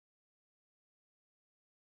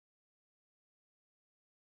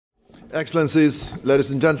Excellencies,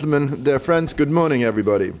 ladies and gentlemen, dear friends, good morning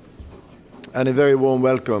everybody, and a very warm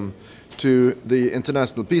welcome to the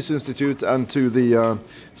International Peace Institute and to the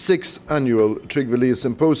 6th annual Trygve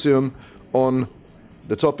Symposium on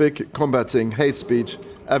the topic Combating Hate Speech,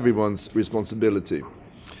 Everyone's Responsibility.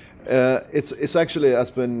 It's actually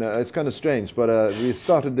it's kind of strange, but we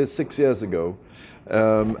started this 6 years ago,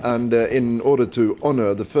 and in order to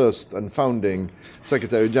honor the first and founding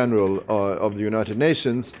Secretary General of the United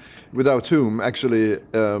Nations, without whom actually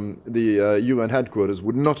the UN headquarters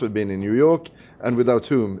would not have been in New York, and without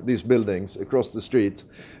whom these buildings across the street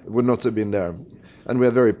would not have been there. And we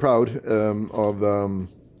are very proud of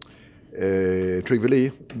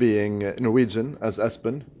Trygve being Norwegian, as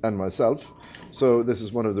Espen and myself. So this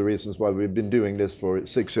is one of the reasons why we've been doing this for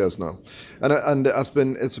 6 years now. And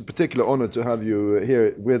Espen, it's a particular honor to have you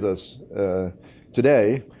here with us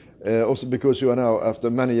today. Also because you are now,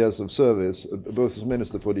 after many years of service, both as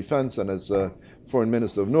Minister for Defense and as Foreign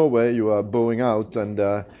Minister of Norway, you are bowing out and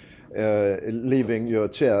leaving your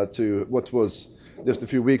chair to what was just a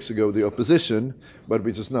few weeks ago the opposition, but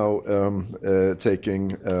which is now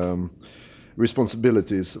taking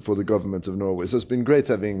responsibilities for the government of Norway. So it's been great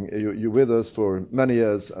having you with us for many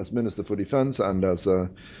years as Minister for Defense and as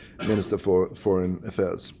Minister for Foreign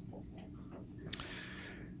Affairs.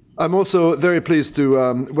 I'm also very pleased to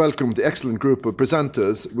welcome the excellent group of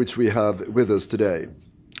presenters which we have with us today.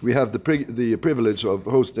 We have the privilege of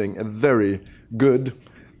hosting a very good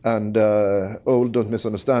and old, don't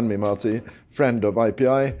misunderstand me, Marty, friend of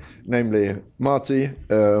IPI, namely Marty,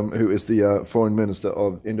 who is the Foreign Minister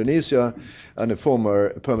of Indonesia and a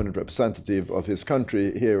former permanent representative of his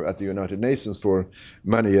country here at the United Nations for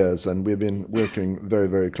many years. And we've been working very,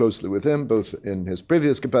 very closely with him, both in his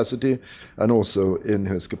previous capacity and also in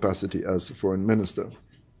his capacity as Foreign Minister.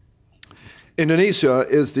 Indonesia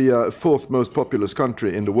is the fourth most populous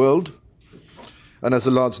country in the world, and has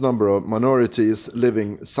a large number of minorities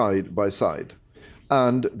living side by side.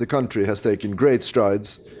 And the country has taken great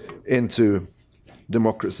strides into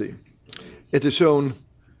democracy. It has shown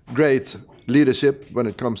great leadership when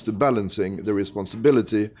it comes to balancing the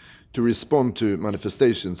responsibility to respond to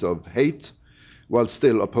manifestations of hate while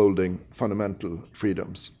still upholding fundamental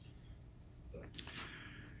freedoms.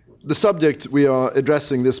 The subject we are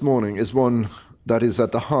addressing this morning is one that is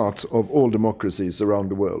at the heart of all democracies around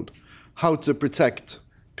the world: how to protect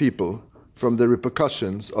people from the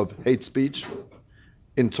repercussions of hate speech,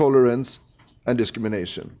 intolerance, and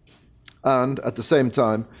discrimination, and at the same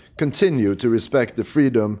time continue to respect the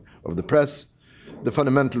freedom of the press, the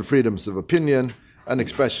fundamental freedoms of opinion and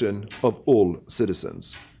expression of all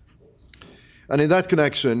citizens. And in that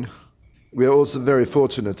connection, we are also very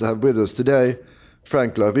fortunate to have with us today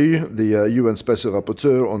Frank Lavie, the UN Special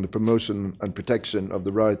Rapporteur on the promotion and protection of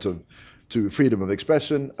the right to freedom of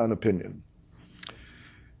expression and opinion.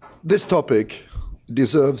 This topic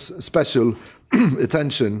deserves special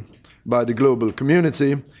attention by the global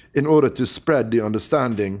community in order to spread the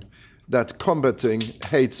understanding that combating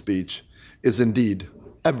hate speech is indeed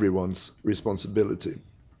everyone's responsibility.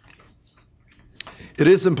 It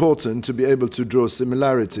is important to be able to draw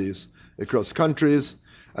similarities across countries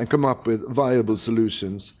and come up with viable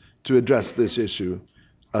solutions to address this issue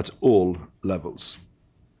at all levels.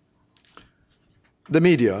 The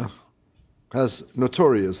media has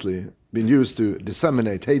notoriously been used to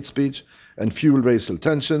disseminate hate speech and fuel racial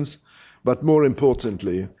tensions, but more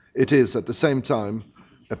importantly, it is at the same time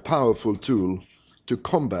a powerful tool to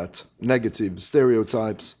combat negative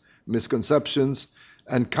stereotypes, misconceptions,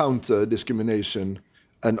 and counter discrimination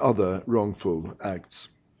and other wrongful acts.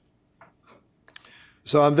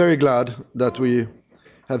 So I'm very glad that we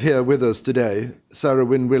have here with us today Sarah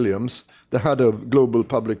Wynne Williams, the head of global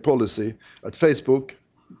public policy at Facebook,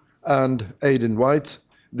 and Aidan White,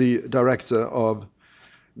 the director of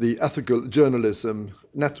the Ethical Journalism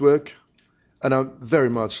Network, and I very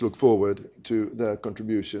much look forward to their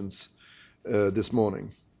contributions this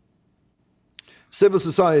morning. Civil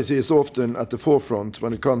society is often at the forefront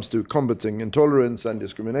when it comes to combating intolerance and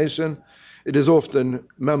discrimination. It is often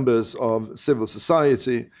members of civil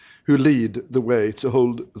society who lead the way to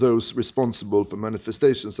hold those responsible for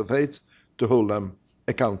manifestations of hate, to hold them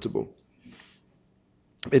accountable.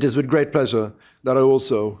 It is with great pleasure that I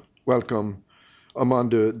also welcome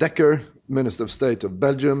Armando Decker, Minister of State of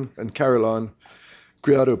Belgium, and Caroline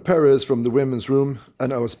Criado Perez from the Women's Room,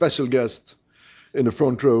 and our special guest in the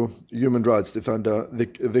front row, human rights defender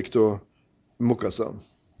Victor Mukasa.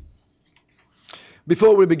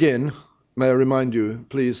 Before we begin, may I remind you,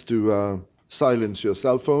 please, to silence your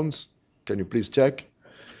cell phones. Can you please check?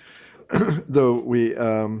 Though we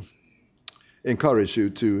encourage you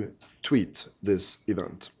to tweet this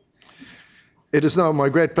event. It is now my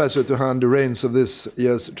great pleasure to hand the reins of this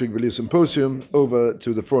year's Trygve Symposium over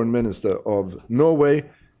to the Foreign Minister of Norway,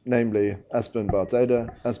 namely Espen Barth Eide.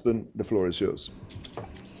 Espen, the floor is yours.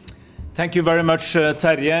 Thank you very much,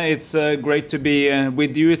 Terje. It's great to be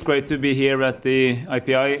with you. It's great to be here at the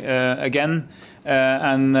IPI again.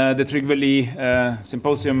 And the Trygve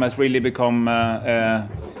Symposium has really become a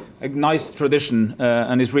nice tradition,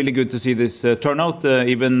 and it's really good to see this turnout,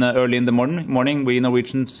 even early in the morning. We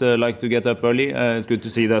Norwegians like to get up early. It's good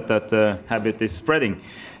to see that habit is spreading,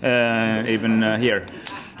 even here.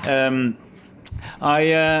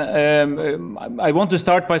 I want to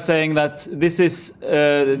start by saying that this is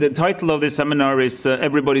the title of this seminar is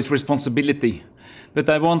Everybody's Responsibility. But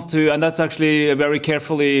I want to, and that's actually a very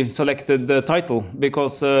carefully selected title,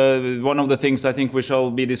 because one of the things I think we shall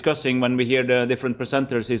be discussing when we hear the different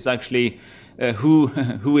presenters is actually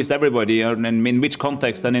who is everybody, and in which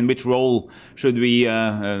context and in which role should we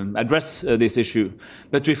address this issue.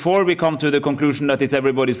 But before we come to the conclusion that it's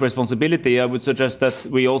everybody's responsibility, I would suggest that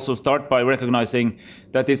we also start by recognizing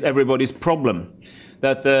that it's everybody's problem.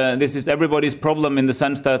 That this is everybody's problem in the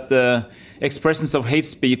sense that expressions of hate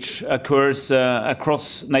speech occurs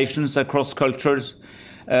across nations, across cultures,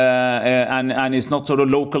 and is not sort of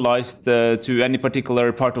localized to any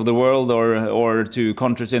particular part of the world or to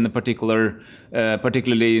countries in a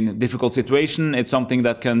particularly difficult situation. It's something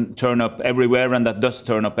that can turn up everywhere, and that does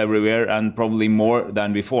turn up everywhere, and probably more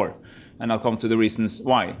than before. And I'll come to the reasons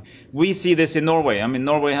why. We see this in Norway. I mean,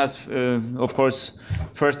 Norway has, of course,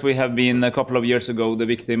 first we have been a couple of years ago the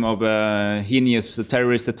victim of a heinous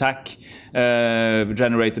terrorist attack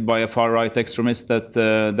generated by a far-right extremist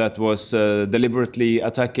that was deliberately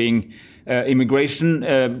attacking immigration,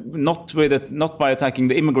 not by attacking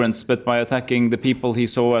the immigrants, but by attacking the people he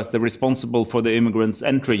saw as the responsible for the immigrants'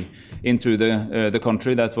 entry into the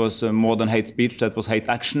country. That was more than hate speech, that was hate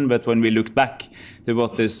action. But when we looked back to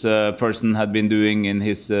what this person had been doing in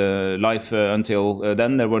his life until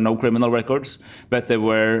then, there were no criminal records, but there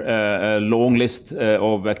were a long list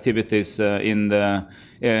of activities in the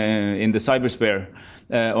cybersphere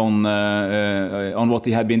on what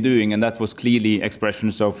he had been doing, and that was clearly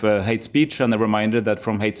expressions of hate speech, and a reminder that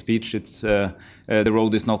from hate speech it's the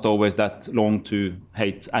road is not always that long to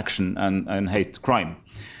hate action and hate crime.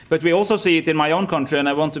 But we also see it in my own country, and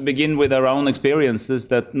I want to begin with our own experiences,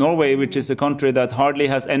 that Norway, which is a country that hardly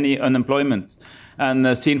has any unemployment,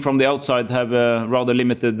 and seen from the outside have a rather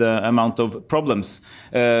limited amount of problems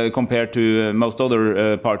compared to most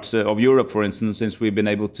other parts of Europe, for instance, since we've been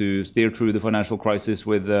able to steer through the financial crisis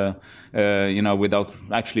with, without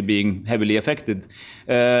actually being heavily affected.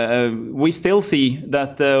 We still see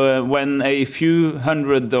that when a few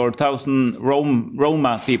hundred or thousand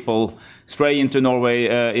Roma people stray into Norway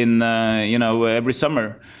every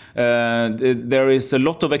summer, there is a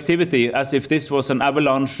lot of activity, as if this was an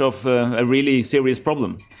avalanche of a really serious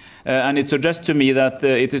problem. And it suggests to me that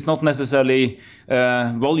it is not necessarily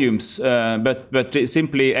volumes, but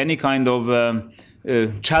simply any kind of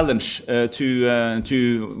challenge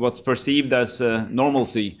to what's perceived as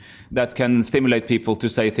normalcy that can stimulate people to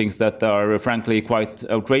say things that are frankly quite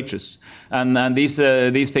outrageous. And these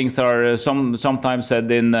things are sometimes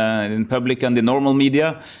said in public and in normal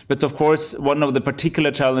media. But of course, one of the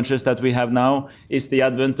particular challenges that we have now is the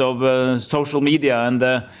advent of social media, and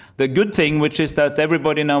the good thing, which is that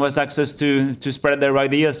everybody now has access to spread their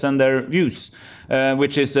ideas and their views,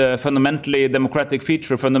 which is a fundamentally democratic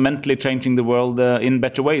feature, fundamentally changing the world in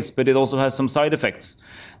better ways. But it also has some side effects.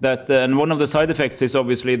 And one of the side effects is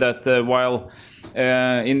obviously that while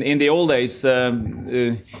in the old days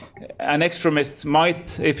an extremist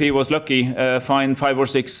might, if he was lucky, find 5 or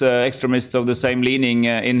 6 extremists of the same leaning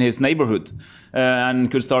in his neighborhood, and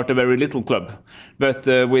could start a very little club. But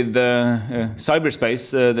with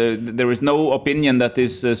cyberspace, there is no opinion that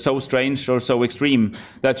is so strange or so extreme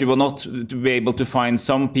that you will not be able to find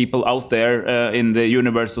some people out there in the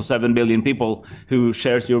universe of 7 billion people who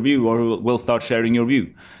shares your view or who will start sharing your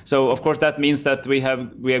view. So, of course, that means that we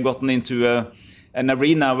have gotten into an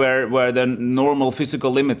arena where the normal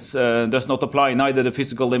physical limits does not apply, neither the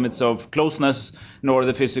physical limits of closeness nor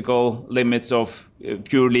the physical limits of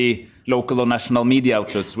purely local or national media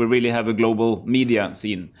outlets. We really have a global media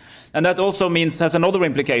scene. And that also has another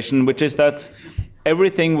implication, which is that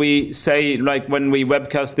everything we say, like when we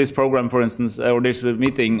webcast this program, for instance, or this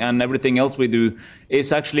meeting, and everything else we do,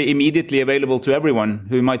 is actually immediately available to everyone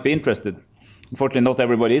who might be interested. Unfortunately, not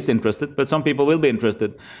everybody is interested, but some people will be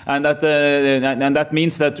interested, and that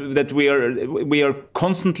means that we are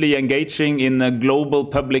constantly engaging in a global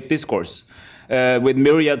public discourse. with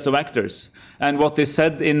myriads of actors. And what is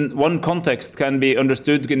said in one context can be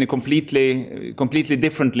understood in a completely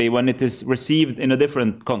differently when it is received in a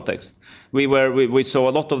different context. We saw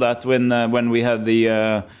a lot of that when we had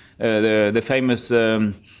the famous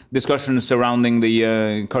discussions surrounding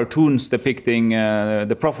the cartoons depicting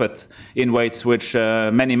the Prophet in ways which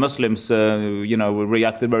many Muslims,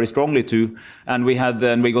 reacted very strongly to, and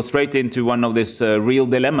we go straight into one of these real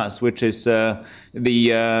dilemmas, which is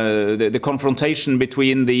the confrontation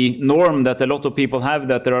between the norm that a lot of people have,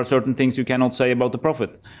 that there are certain things you cannot say about the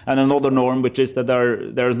Prophet, and another norm which is that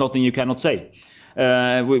there is nothing you cannot say.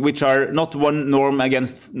 Which are not one norm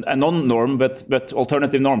against a non-norm, but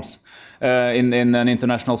alternative norms in an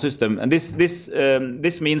international system. And this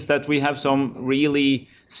means that we have some really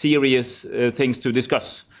serious things to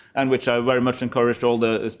discuss, and which I very much encouraged all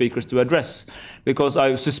the speakers to address, because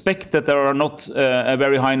I suspect that there are not a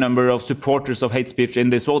very high number of supporters of hate speech in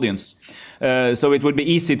this audience. So it would be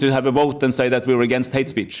easy to have a vote and say that we were against hate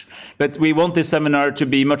speech. But we want this seminar to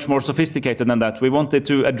be much more sophisticated than that. We wanted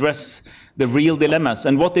to address the real dilemmas.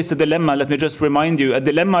 And what is the dilemma? Let me just remind you, a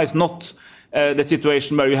dilemma is not the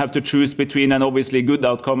situation where you have to choose between an obviously good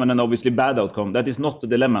outcome and an obviously bad outcome. That is not the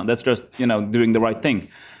dilemma. That's just, doing the right thing.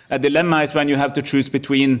 A dilemma is when you have to choose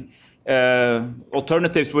between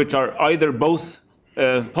alternatives which are either both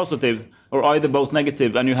positive or either both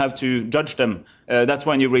negative, and you have to judge them. That's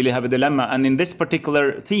when you really have a dilemma. And in this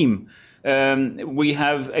particular theme, we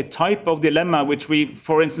have a type of dilemma which we,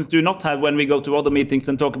 for instance, do not have when we go to other meetings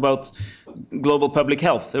and talk about global public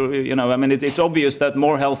health. It's obvious that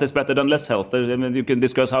more health is better than less health. You can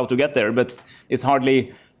discuss how to get there, but it's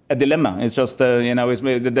hardly a dilemma. It's just,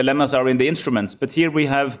 the dilemmas are in the instruments. But here we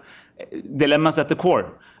have dilemmas at the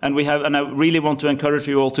core. And I really want to encourage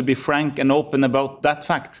you all to be frank and open about that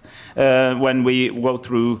fact when we go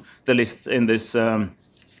through the list in this of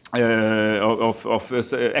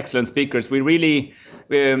excellent speakers. We really,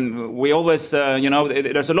 we always,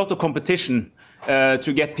 there's a lot of competition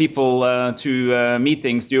to get people to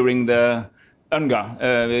meetings during the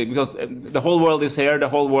UNGA, because the whole world is here, the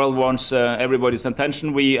whole world wants everybody's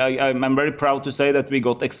attention. I'm very proud to say that we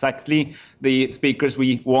got exactly the speakers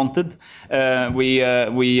we wanted. We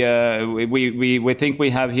think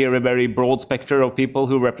we have here a very broad spectrum of people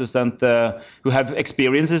who represent, who have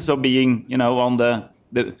experiences of being, on the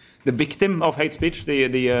victim of hate speech,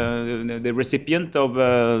 the recipient of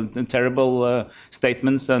terrible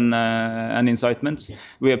statements and incitements.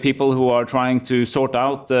 We have people who are trying to sort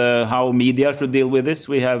out how media should deal with this.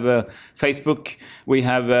 We have Facebook. We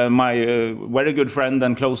have my very good friend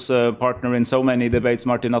and close partner in so many debates,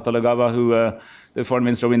 Martin Natalegawa, who the foreign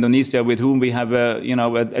minister of Indonesia, with whom we have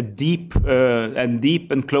a deep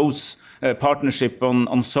and close partnership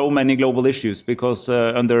on so many global issues, because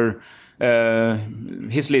under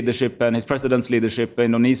his leadership and his president's leadership,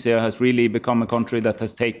 Indonesia has really become a country that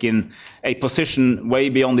has taken a position way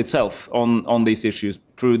beyond itself on these issues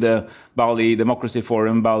through the Bali Democracy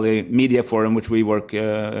Forum, Bali Media Forum, which we work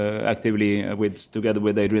actively with, together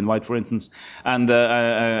with Adrian White, for instance. And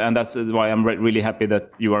that's why I'm really happy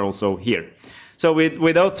that you are also here. So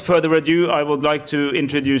without further ado, I would like to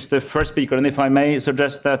introduce the first speaker, and if I may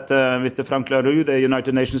suggest that Mr. Frank LaRue, the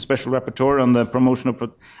United Nations Special Rapporteur on the promotion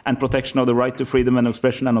and protection of the right to freedom and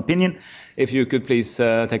expression and opinion, if you could please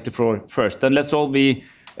take the floor first. And let's all be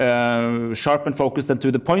sharp and focused and to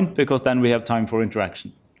the point, because then we have time for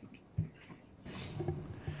interaction.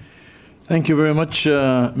 Thank you very much,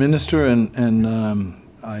 Minister, and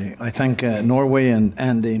I thank Norway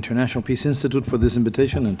and the International Peace Institute for this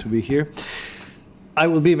invitation and to be here. I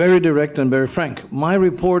will be very direct and very frank. My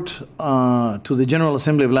report to the General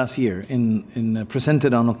Assembly of last year,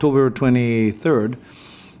 presented on October 23rd,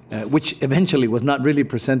 which eventually was not really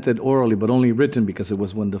presented orally, but only written because it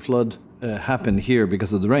was when the flood happened here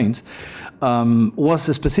because of the rains, was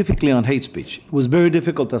specifically on hate speech. It was very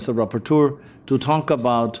difficult as a rapporteur to talk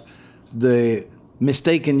about the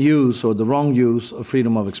mistaken use or the wrong use of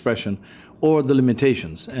freedom of expression or the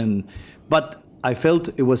limitations. But I felt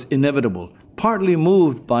it was inevitable, partly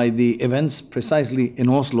moved by the events precisely in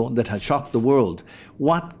Oslo that had shocked the world.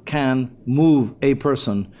 What can move a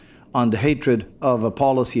person on the hatred of a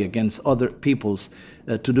policy against other peoples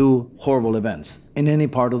to do horrible events in any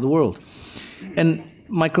part of the world? And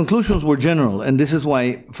my conclusions were general, and this is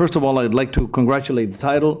why, first of all, I'd like to congratulate the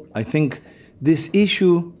title. I think this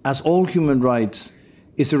issue, as all human rights,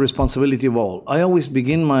 is a responsibility of all. I always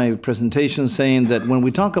begin my presentation saying that when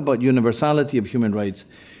we talk about universality of human rights,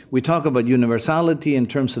 we talk about universality in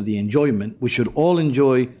terms of the enjoyment. We should all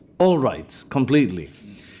enjoy all rights completely.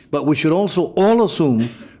 But we should also all assume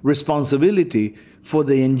responsibility for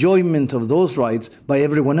the enjoyment of those rights by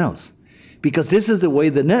everyone else. because this is the way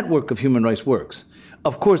the network of human rights works.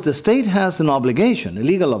 Of course, the state has an obligation, a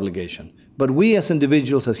legal obligation, but we as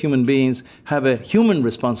individuals, as human beings, have a human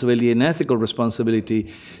responsibility, an ethical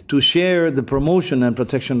responsibility to share the promotion and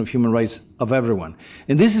protection of human rights of everyone.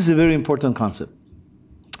 And this is a very important concept.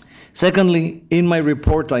 Secondly, in my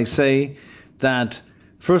report, I say that,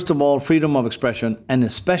 first of all, freedom of expression, and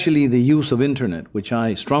especially the use of internet, which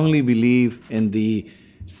I strongly believe in the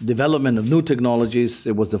development of new technologies.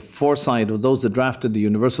 It was the foresight of those that drafted the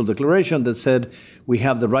Universal Declaration that said we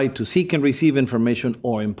have the right to seek and receive information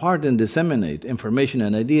or impart and disseminate information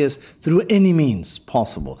and ideas through any means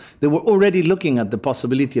possible. They were already looking at the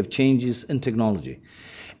possibility of changes in technology.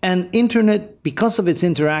 And internet, because of its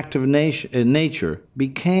interactive nature,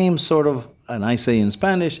 became sort of, and I say in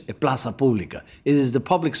Spanish, a plaza pública. It is the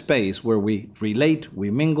public space where we relate, we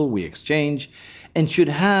mingle, we exchange, and should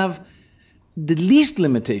have the least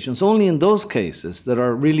limitations only in those cases that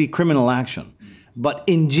are really criminal action, but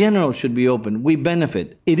in general should be open. We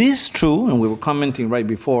benefit. It is true, and we were commenting right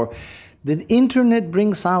before, that internet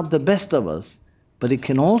brings out the best of us, but it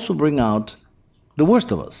can also bring out the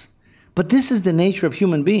worst of us. But this is the nature of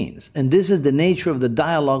human beings, and this is the nature of the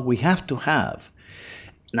dialogue we have to have.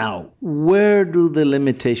 Now, where do the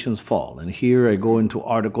limitations fall? And here I go into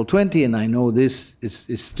Article 20, and I know this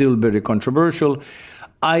is still very controversial.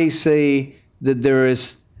 I say that there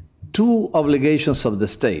is two obligations of the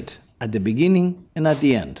state, at the beginning and at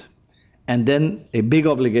the end, and then a big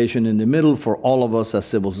obligation in the middle for all of us as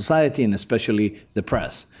civil society and especially the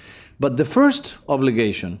press. But the first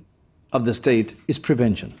obligation of the state is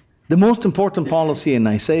prevention. The most important policy, and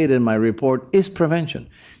I say it in my report, is prevention.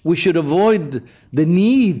 We should avoid the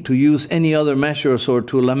need to use any other measures or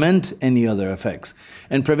to lament any other effects.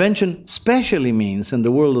 And prevention especially means, in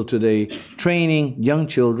the world of today, training young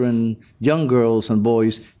children, young girls and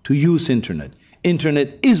boys to use internet.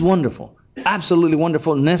 Internet is wonderful, absolutely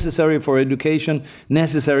wonderful, necessary for education,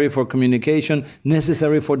 necessary for communication,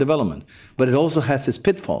 necessary for development. But it also has its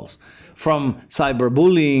pitfalls, from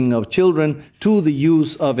cyberbullying of children to the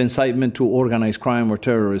use of incitement to organized crime or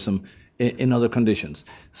terrorism in other conditions.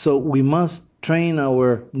 So we must train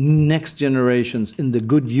our next generations in the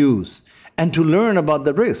good use and to learn about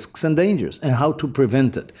the risks and dangers and how to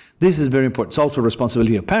prevent it. This is very important. It's also a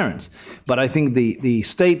responsibility of parents, but I think the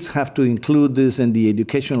states have to include this in the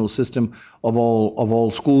educational system of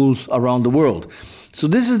all schools around the world. So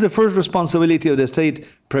this is the first responsibility of the state,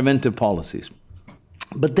 preventive policies.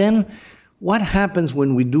 But then, what happens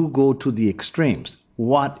when we do go to the extremes?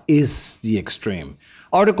 What is the extreme?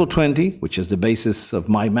 Article 20, which is the basis of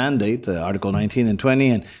my mandate, Article 19 and 20,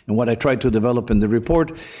 and what I tried to develop in the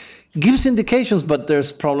report, gives indications, but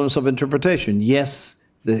there's problems of interpretation. Yes,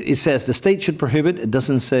 it says the state should prohibit, it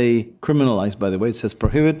doesn't say criminalize, by the way, it says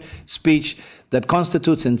prohibit speech that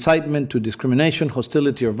constitutes incitement to discrimination,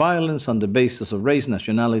 hostility, or violence on the basis of race,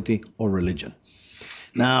 nationality, or religion.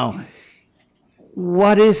 Now,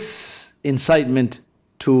 what is incitement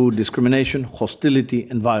to discrimination, hostility,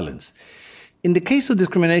 and violence? In the case of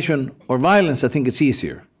discrimination or violence, I think it's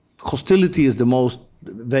easier. Hostility is the most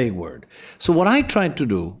vague word. So what I tried to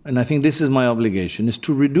do, and I think this is my obligation, is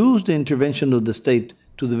to reduce the intervention of the state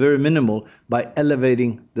to the very minimal by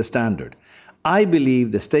elevating the standard. I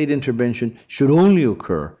believe the state intervention should only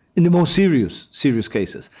occur in the most serious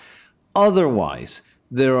cases. Otherwise,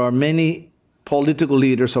 there are many political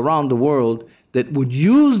leaders around the world that would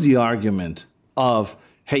use the argument of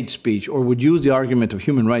hate speech or would use the argument of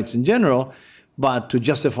human rights in general, but to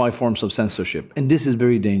justify forms of censorship. And this is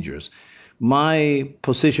very dangerous. My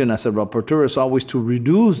position as a rapporteur is always to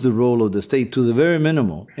reduce the role of the state to the very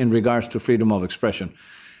minimal in regards to freedom of expression,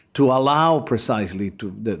 to allow precisely to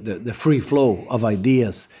the free flow of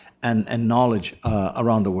ideas and knowledge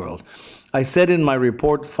around the world. I said in my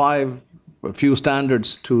report a few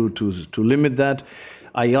standards to limit that.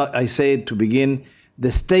 I say to begin,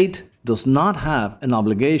 the state does not have an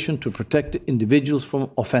obligation to protect individuals from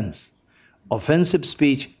offense. Offensive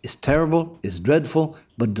speech is terrible, is dreadful,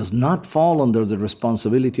 but does not fall under the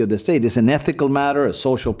responsibility of the state. It's an ethical matter, a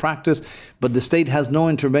social practice, but the state has no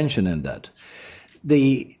intervention in that.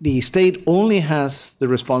 The state only has the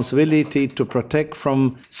responsibility to protect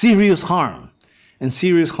from serious harm. And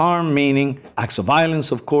serious harm meaning acts of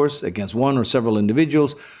violence, of course, against one or several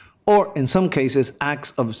individuals, or in some cases,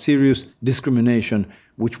 acts of serious discrimination,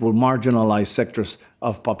 which will marginalize sectors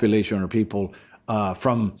of population or people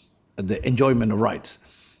from the enjoyment of rights.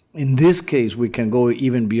 In this case, we can go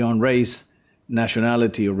even beyond race,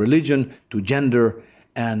 nationality, or religion to gender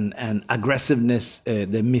and aggressiveness,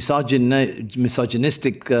 the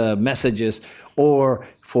misogynistic messages, or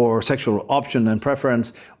for sexual option and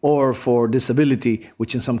preference, or for disability,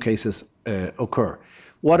 which in some cases occur.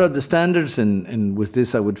 What are the standards? And with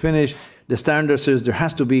this I would finish. The standards is there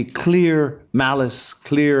has to be clear malice,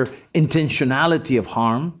 clear intentionality of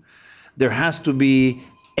harm. There has to be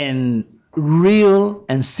an real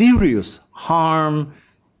and serious harm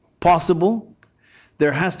possible.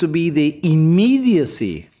 There has to be the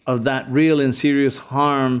immediacy of that real and serious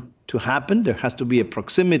harm to happen. There has to be a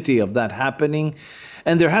proximity of that happening.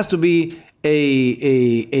 And there has to be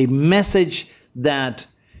a message that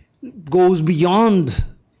goes beyond,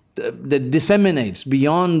 that disseminates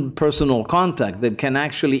beyond personal contact, that can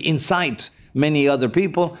actually incite many other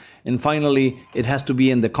people. And finally, it has to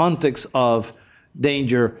be in the context of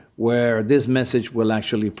danger where this message will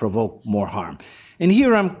actually provoke more harm. And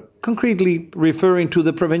here I'm concretely referring to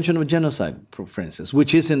the prevention of genocide, for instance,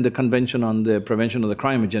 which is in the Convention on the Prevention of the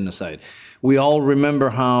Crime of Genocide. We all remember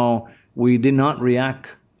how we did not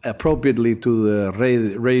react appropriately to the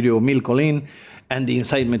Radio Mil Colin and the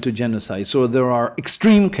incitement to genocide. So there are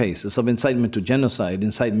extreme cases of incitement to genocide,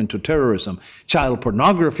 incitement to terrorism, child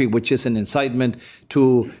pornography, which is an incitement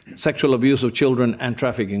to sexual abuse of children and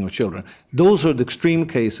trafficking of children. Those are the extreme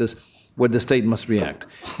cases where the state must react.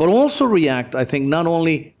 But also react, I think, not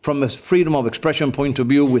only from a freedom of expression point of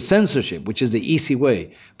view with censorship, which is the easy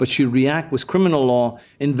way, but should react with criminal law,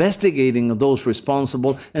 investigating those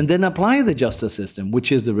responsible, and then apply the justice system,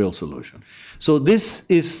 which is the real solution. So this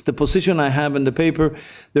is the position I have in the paper.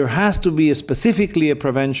 There has to be specifically a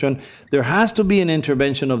prevention. There has to be an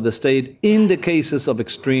intervention of the state in the cases of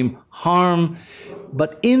extreme harm.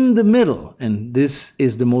 But in the middle, and this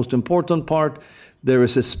is the most important part, there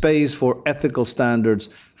is a space for ethical standards.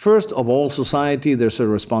 First of all society, there's a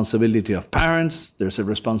responsibility of parents, there's a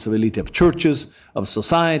responsibility of churches, of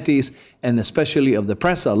societies, and especially of the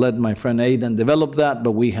press. I'll let my friend Aidan develop that,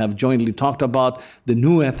 but we have jointly talked about the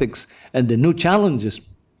new ethics and the new challenges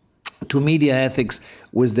to media ethics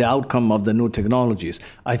with the outcome of the new technologies.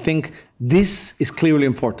 I think this is clearly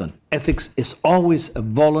important. Ethics is always a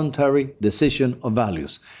voluntary decision of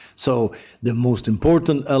values. So the most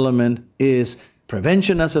important element is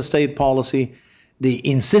prevention as a state policy, the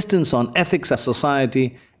insistence on ethics as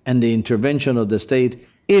society, and the intervention of the state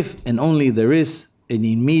if and only there is an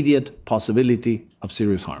immediate possibility of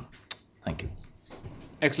serious harm. Thank you.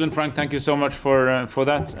 Excellent, Frank. Thank you so much for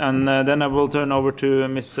that. And then I will turn over to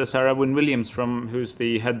Ms. Sarah Wynne-Williams, who's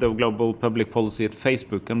the head of global public policy at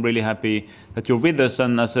Facebook. I'm really happy that you're with us,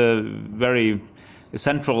 and as a very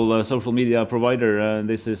central social media provider,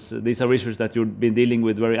 these are issues that you've been dealing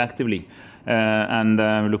with very actively, and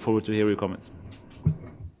we look forward to hear your comments.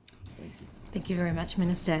 Thank you very much,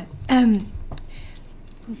 Minister.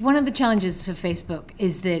 One of the challenges for Facebook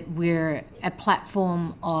is that we're a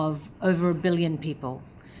platform of over 1 billion people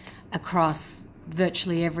across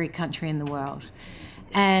virtually every country in the world,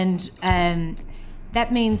 and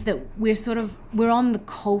that means that we're on the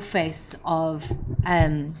coalface of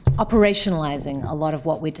operationalizing a lot of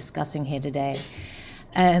what we're discussing here today.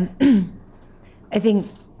 I think,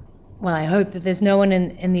 well, I hope that there's no one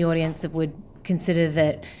in the audience that would consider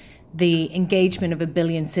that the engagement of 1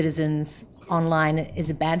 billion citizens online is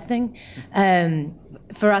a bad thing.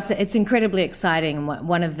 For us, it's incredibly exciting. And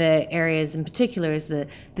one of the areas in particular is the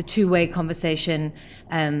two-way conversation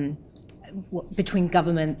between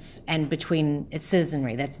governments and between its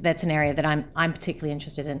citizenry. That's an area that I'm particularly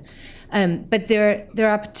interested in. But there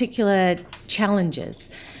are particular challenges.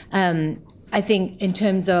 I think in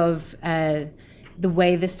terms of the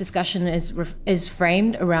way this discussion is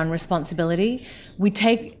framed around responsibility,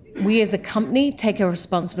 we as a company take our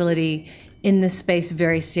responsibility in this space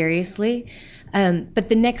very seriously. But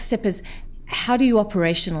the next step is, how do you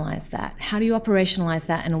operationalize that? How do you operationalize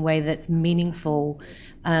that in a way that's meaningful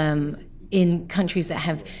in countries that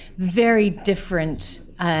have very different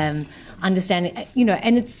understanding?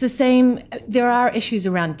 And it's the same, there are issues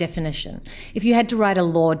around definition. If you had to write a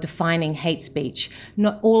law defining hate speech,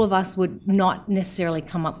 not all of us would not necessarily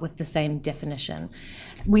come up with the same definition.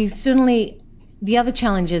 The other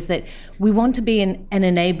challenge is that we want to be an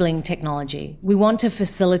enabling technology. We want to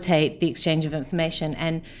facilitate the exchange of information.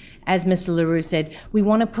 And as Mr. LaRue said, we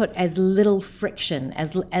want to put as little friction,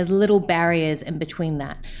 as little barriers in between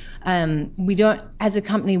that. As a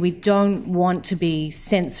company, we don't want to be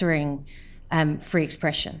censoring free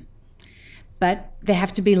expression. But there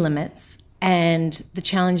have to be limits, and the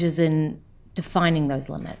challenge is in defining those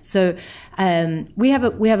limits. So we have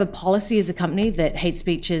a policy as a company that hate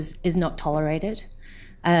speech is not tolerated.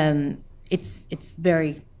 It's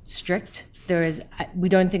very strict. we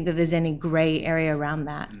don't think that there's any grey area around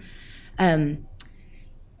that.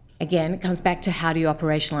 Again, it comes back to how do you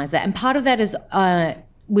operationalize that, and part of that is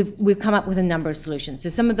we've come up with a number of solutions. So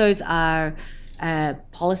some of those are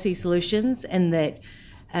policy solutions, in that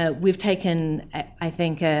we've taken, I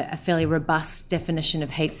think, a fairly robust definition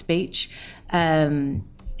of hate speech, and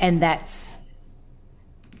that's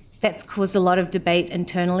caused a lot of debate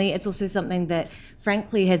internally. It's also something that,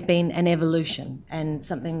 frankly, has been an evolution, and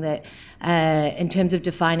something that, in terms of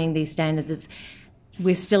defining these standards,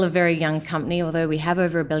 we're still a very young company, although we have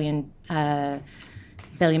over a billion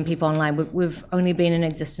people online. We've only been in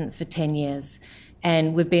existence for 10 years.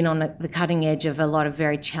 And we've been on the cutting edge of a lot of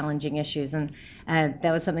very challenging issues. And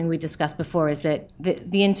that was something we discussed before, is that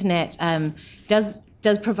the internet does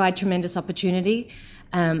provide tremendous opportunity.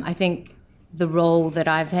 I think the role that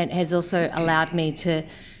I've had has also allowed me to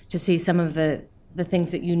see some of the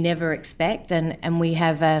things that you never expect. And we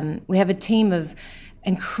have a team of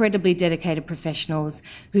incredibly dedicated professionals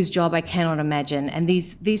whose job I cannot imagine. And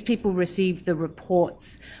these people receive the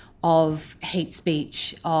reports of hate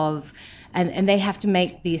speech, and they have to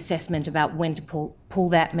make the assessment about when to pull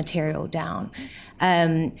that material down.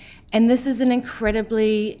 And this is an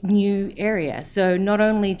incredibly new area. So not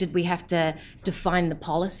only did we have to define the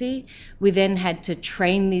policy, we then had to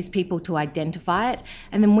train these people to identify it.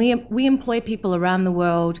 And then we employ people around the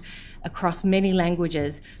world across many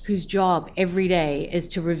languages whose job every day is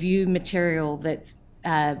to review material that's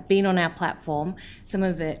been on our platform, some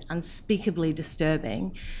of it unspeakably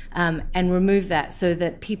disturbing, and remove that so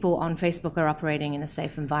that people on Facebook are operating in a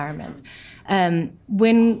safe environment.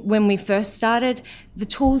 When we first started, the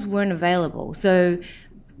tools weren't available, so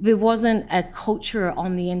there wasn't a culture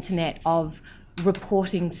on the internet of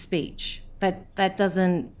reporting speech. That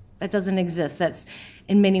doesn't exist. That's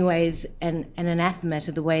in many ways an anathema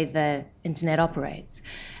to the way the internet operates.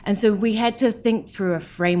 And so we had to think through a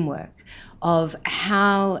framework of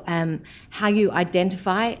how you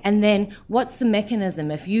identify, and then what's the mechanism.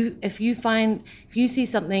 If you see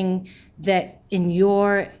something that in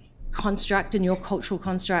your construct, in your cultural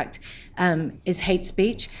construct, is hate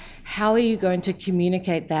speech, how are you going to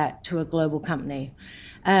communicate that to a global company?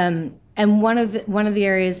 And one of the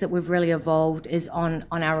areas that we've really evolved is on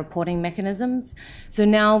our reporting mechanisms. So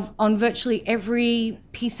now on virtually every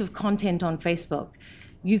piece of content on Facebook,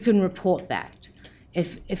 you can report that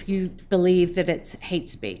if you believe that it's hate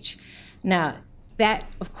speech. Now, that,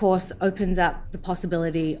 of course, opens up the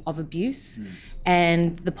possibility of abuse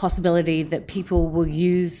and the possibility that people will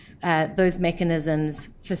use those mechanisms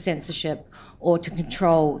for censorship or to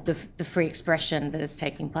control the free expression that is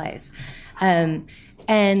taking place. And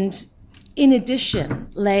in addition,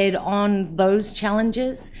 layered on those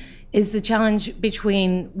challenges is the challenge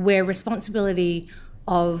between where responsibility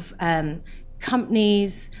of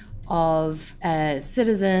companies, of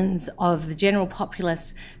citizens, of the general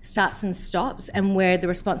populace starts and stops, and where the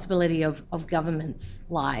responsibility of governments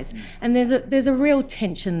lies. And there's a real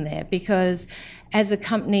tension there, because as a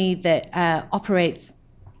company that operates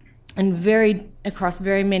across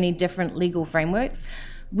very many different legal frameworks,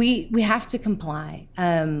 we have to comply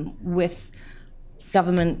with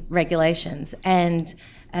government regulations. And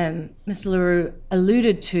Mr. LaRue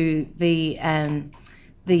alluded to the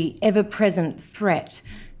ever-present threat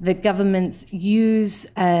that governments use,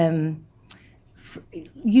 I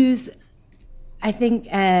think,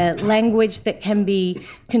 language that can be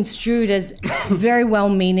construed as very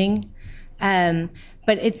well-meaning, but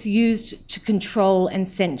it's used to control and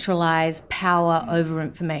centralize power over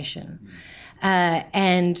information.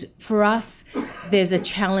 And for us, there's a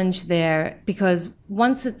challenge there, because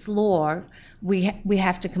once it's law, we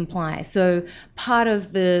have to comply. So part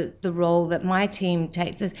of the role that my team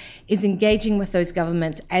takes is engaging with those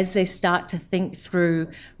governments as they start to think through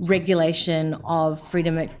regulation of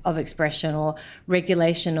freedom of expression or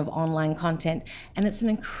regulation of online content. And it's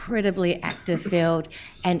an incredibly active field,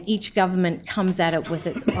 and each government comes at it with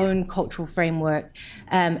its own cultural framework.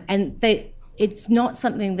 It's not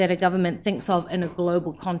something that a government thinks of in a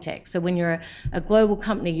global context. So when you're a global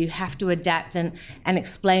company, you have to adapt and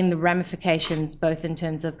explain the ramifications, both in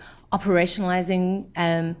terms of operationalizing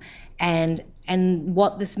and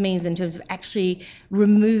what this means in terms of actually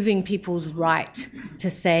removing people's right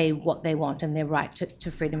to say what they want and their right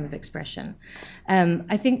to freedom of expression.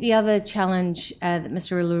 I think the other challenge that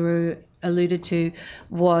Mr. LaRue alluded to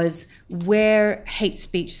was where hate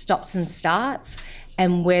speech stops and starts,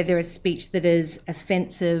 and where there is speech that is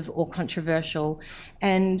offensive or controversial.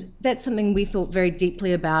 And that's something we thought very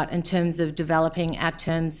deeply about in terms of developing our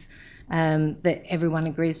terms that everyone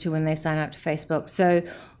agrees to when they sign up to Facebook. So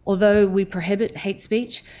although we prohibit hate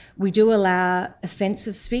speech, we do allow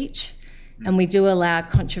offensive speech and we do allow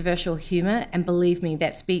controversial humour, and believe me,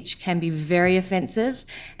 that speech can be very offensive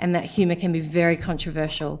and that humour can be very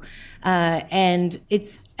controversial. And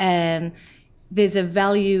it's there's a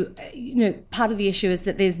value, part of the issue is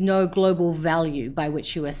that there's no global value by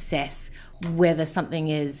which you assess whether something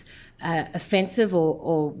is offensive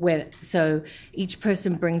or whether, so each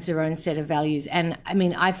person brings their own set of values. And I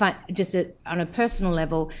mean, I find just on a personal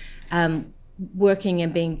level, working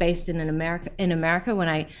and being based in America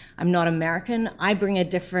when I'm not American, I bring a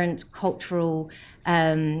different cultural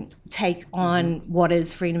take on what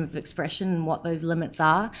is freedom of expression and what those limits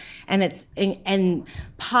are. And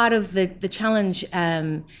part of the challenge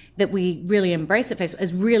that we really embrace at Facebook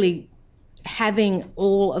is really having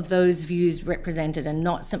all of those views represented and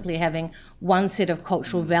not simply having one set of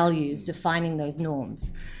cultural values defining those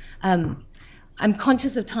norms. I'm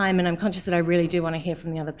conscious of time, and I'm conscious that I really do want to hear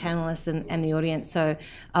from the other panelists and the audience, so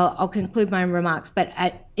I'll conclude my remarks. But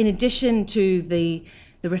in addition to the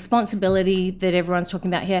responsibility that everyone's talking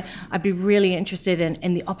about here, I'd be really interested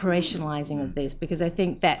in the operationalizing of this, because I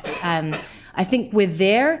think that's, I think we're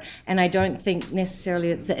there, and I don't think necessarily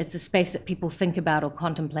it's a space that people think about or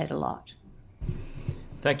contemplate a lot.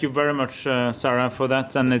 Thank you very much, Sarah, for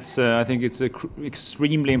that. And it's, I think it's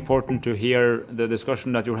extremely important to hear the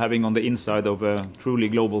discussion that you're having on the inside of a truly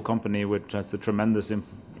global company, which has a tremendous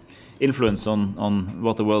influence on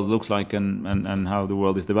what the world looks like and how the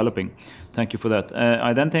world is developing. Thank you for that.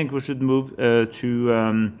 I then think we should move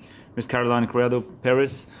to Ms. Caroline Corrado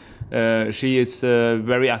Perez. She is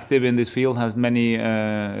very active in this field, has many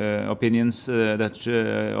opinions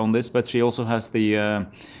on this, but she also has the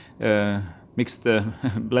mixed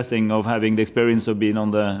blessing of having the experience of being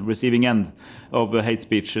on the receiving end of hate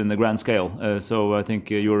speech in the grand scale. So I think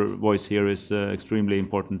your voice here is extremely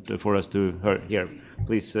important for us to hear.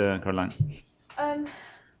 Please, Caroline. Well,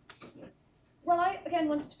 I again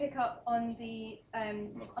wanted to pick up on the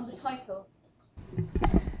title.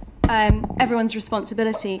 Everyone's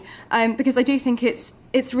responsibility, because I do think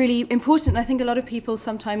it's really important. I think a lot of people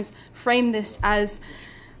sometimes frame this as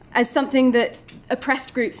something that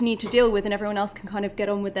oppressed groups need to deal with and everyone else can kind of get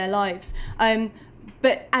on with their lives.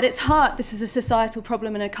 But at its heart, this is a societal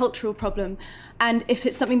problem and a cultural problem. And if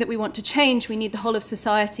it's something that we want to change, we need the whole of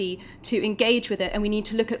society to engage with it. And we need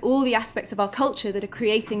to look at all the aspects of our culture that are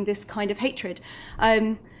creating this kind of hatred.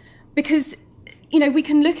 Because we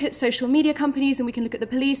can look at social media companies and we can look at the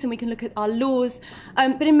police and we can look at our laws,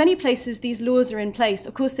 but in many places these laws are in place.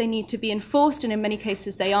 Of course they need to be enforced, and in many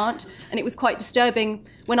cases they aren't. And it was quite disturbing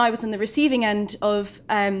when I was on the receiving end of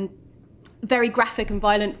very graphic and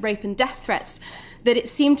violent rape and death threats, that it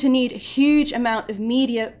seemed to need a huge amount of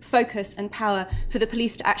media focus and power for the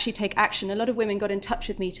police to actually take action. A lot of women got in touch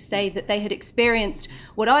with me to say that they had experienced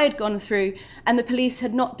what I had gone through and the police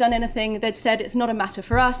had not done anything. They'd said it's not a matter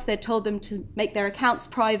for us. They'd told them to make their accounts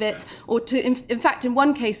private, or to, in fact, in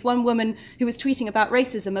one case, one woman who was tweeting about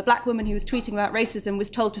racism, a black woman who was tweeting about racism,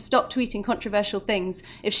 was told to stop tweeting controversial things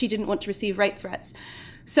if she didn't want to receive rape threats.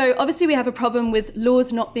 So obviously we have a problem with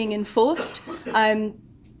laws not being enforced.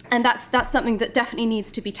 And that's something that definitely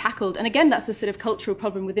needs to be tackled. And again, that's a sort of cultural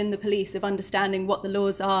problem within the police of understanding what the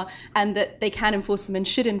laws are and that they can enforce them and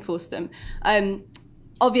should enforce them.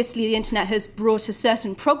 Obviously, the internet has brought a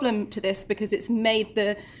certain problem to this because it's made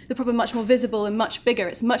the problem much more visible and much bigger.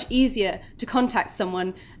 It's much easier to contact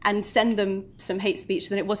someone and send them some hate speech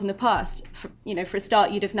than it was in the past. For a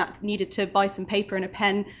start, you'd have needed to buy some paper and a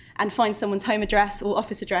pen and find someone's home address or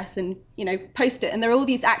office address and post it. And there are all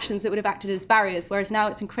these actions that would have acted as barriers, whereas now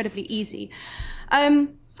it's incredibly easy.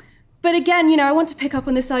 But again, I want to pick up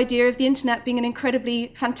on this idea of the internet being an incredibly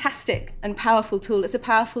fantastic and powerful tool. It's a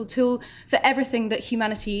powerful tool for everything that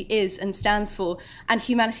humanity is and stands for. And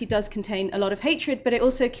humanity does contain a lot of hatred, but it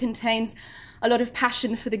also contains a lot of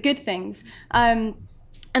passion for the good things. And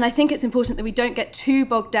I think it's important that we don't get too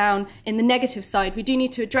bogged down in the negative side. We do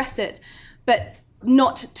need to address it, but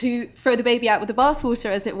not to throw the baby out with the bathwater,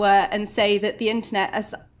 as it were, and say that the internet,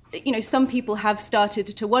 as some people have started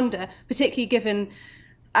to wonder, particularly given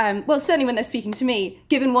well, certainly when they're speaking to me,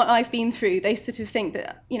 given what I've been through, they sort of think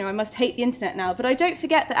that, I must hate the internet now. But I don't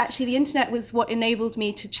forget that actually the internet was what enabled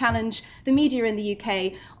me to challenge the media in the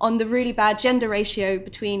UK on the really bad gender ratio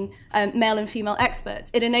between male and female experts.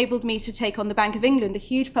 It enabled me to take on the Bank of England, a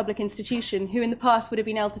huge public institution who in the past would have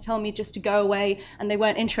been able to tell me just to go away and they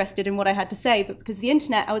weren't interested in what I had to say. But because of the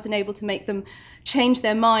internet, I was enabled to make them change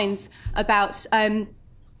their minds about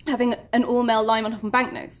having an all-male line on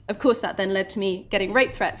banknotes. Of course, that then led to me getting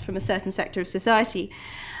rape threats from a certain sector of society.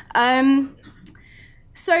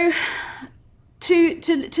 So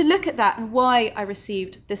to look at that and why I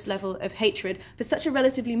received this level of hatred for such a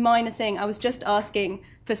relatively minor thing. I was just asking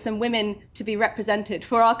for some women to be represented,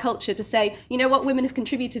 for our culture to say, you know what, women have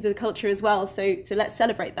contributed to the culture as well, so let's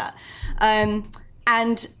celebrate that.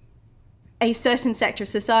 And a certain sector of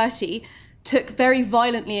society took very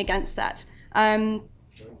violently against that. And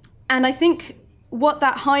I think what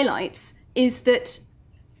that highlights is that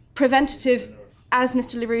preventative, as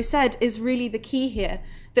Mr. LaRue said, is really the key here,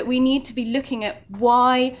 that we need to be looking at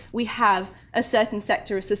why we have a certain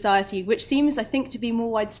sector of society, which seems, I think, to be more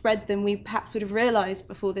widespread than we perhaps would have realised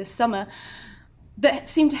before this summer, that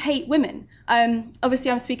seem to hate women. Obviously,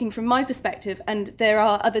 I'm speaking from my perspective, and there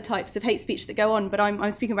are other types of hate speech that go on, but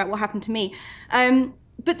I'm speaking about what happened to me.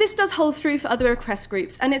 But this does hold through for other oppressed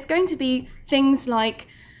groups, and it's going to be things like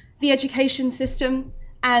the education system.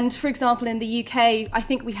 And for example, in the UK, I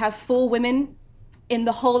think we have 4 women in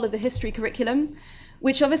the whole of the history curriculum,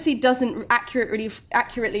 which obviously doesn't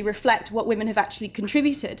accurately reflect what women have actually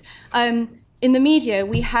contributed. In the media,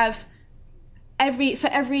 we have for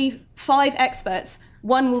every 5 experts,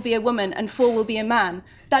 1 will be a woman and 4 will be a man.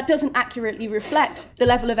 That doesn't accurately reflect the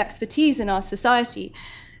level of expertise in our society.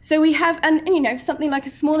 So we have, and you know, something like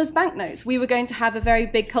as small as banknotes. We were going to have a very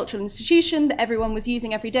big cultural institution that everyone was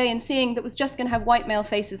using every day and seeing, that was just going to have white male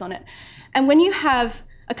faces on it. And when you have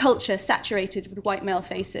a culture saturated with white male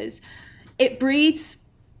faces, it breeds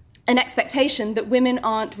an expectation that women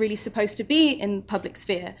aren't really supposed to be in the public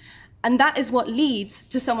sphere. And that is what leads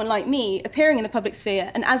to someone like me appearing in the public sphere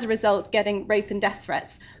and as a result getting rape and death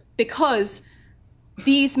threats, because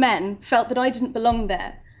these men felt that I didn't belong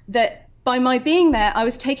there, that by my being there, I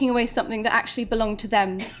was taking away something that actually belonged to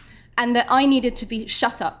them, and that I needed to be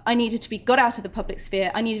shut up. I needed to be got out of the public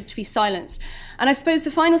sphere. I needed to be silenced. And I suppose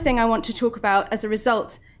the final thing I want to talk about as a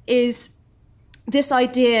result is this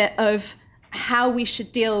idea of how we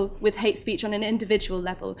should deal with hate speech on an individual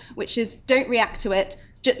level, which is don't react to it.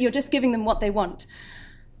 You're just giving them what they want.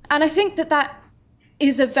 And I think that that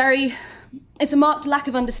is it's a marked lack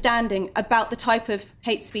of understanding about the type of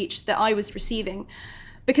hate speech that I was receiving.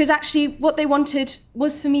 Because actually what they wanted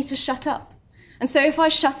was for me to shut up. And so if I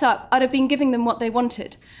shut up, I'd have been giving them what they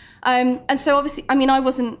wanted. And so obviously, I mean, I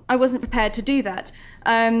wasn't prepared to do that.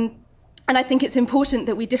 And I think it's important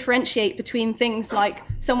that we differentiate between things like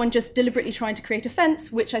someone just deliberately trying to create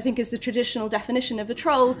offence, which I think is the traditional definition of a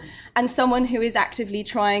troll, and someone who is actively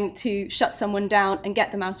trying to shut someone down and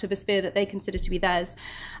get them out of a sphere that they consider to be theirs.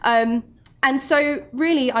 And so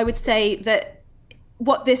really, I would say that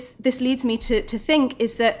what this leads me to think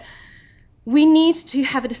is that we need to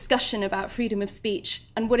have a discussion about freedom of speech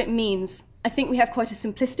and what it means. I think we have quite a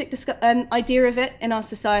simplistic idea of it in our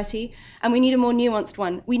society, and we need a more nuanced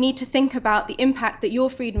one. We need to think about the impact that your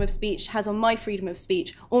freedom of speech has on my freedom of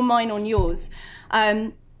speech, or mine on yours.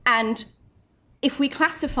 And if we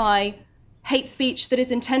classify hate speech that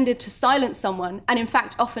is intended to silence someone, and in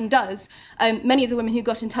fact often does, many of the women who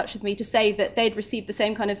got in touch with me to say that they'd received the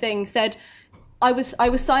same kind of thing said, I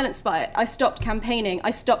was silenced by it. I stopped campaigning. I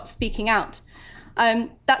stopped speaking out.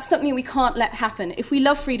 That's something we can't let happen. If we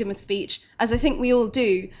love freedom of speech, as I think we all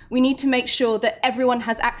do, we need to make sure that everyone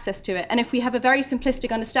has access to it. And if we have a very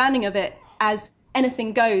simplistic understanding of it as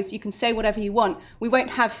anything goes, you can say whatever you want, we won't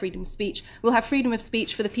have freedom of speech. We'll have freedom of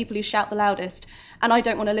speech for the people who shout the loudest. And I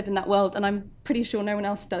don't want to live in that world, and I'm pretty sure no one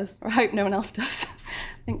else does, or I hope no one else does.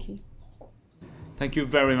 Thank you. Thank you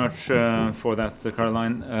very much for that,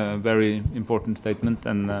 Caroline. Very important statement,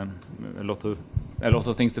 and a lot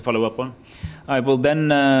of things to follow up on. I will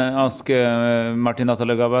then ask Martin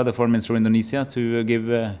Natalegawa, the Foreign Minister of Indonesia, to give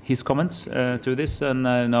his comments to this. And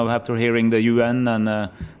now after hearing the UN and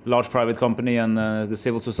a large private company and the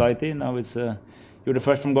civil society, now it's you're the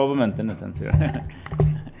first from government in a sense here.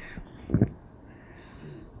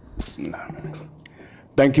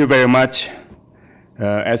 Thank you very much,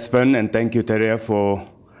 Espen, and thank you, Terje, for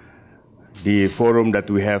the forum that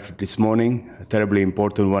we have this morning, a terribly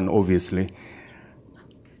important one, obviously.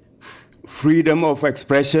 Freedom of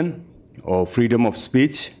expression or freedom of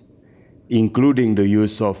speech, including the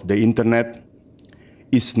use of the internet,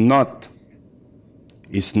 is not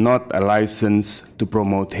a license to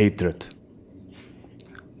promote hatred.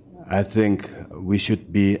 I think we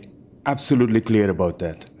should be absolutely clear about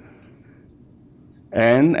that.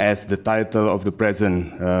 And as the title of the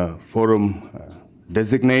present forum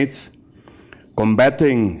designates,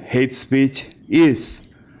 combating hate speech is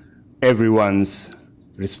everyone's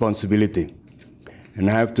responsibility. And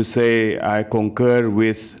I have to say I concur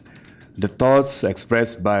with the thoughts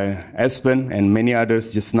expressed by Espen and many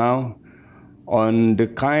others just now on the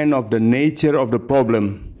the nature of the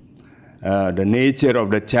problem, the nature of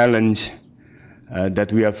the challenge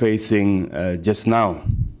that we are facing just now.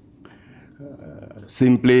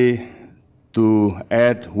 Simply to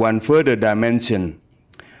add one further dimension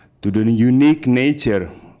to the unique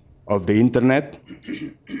nature of the internet,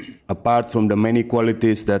 apart from the many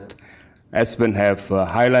qualities that Espen has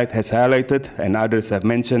highlighted and others have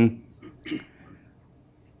mentioned,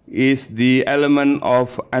 is the element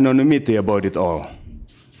of anonymity about it all.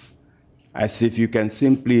 As if you can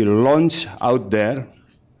simply launch out there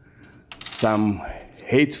some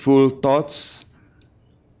hateful thoughts,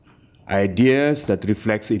 ideas that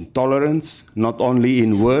reflects intolerance, not only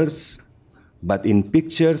in words, but in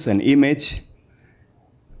pictures and image,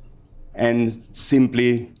 and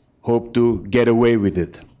simply hope to get away with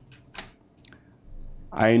it.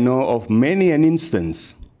 I know of many an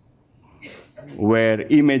instance where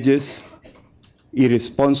images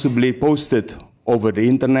irresponsibly posted over the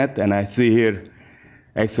internet, and I see here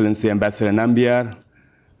Excellency Ambassador Nambiar.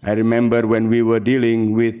 I remember when we were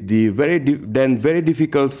dealing with the very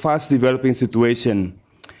difficult, fast-developing situation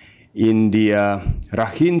in the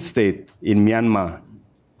Rakhine state in Myanmar.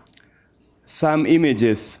 Some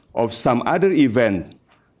images of some other event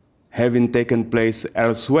having taken place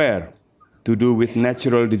elsewhere to do with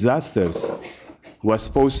natural disasters was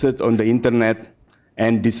posted on the internet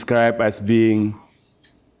and described as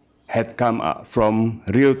had come from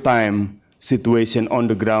real-time situation on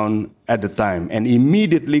the ground at the time, and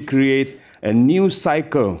immediately create a new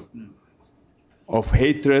cycle of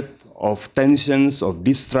hatred, of tensions, of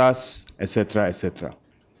distrust, etc., etc.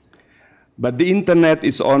 But the internet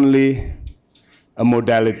is only a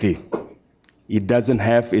modality. It doesn't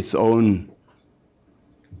have its own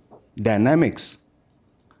dynamics.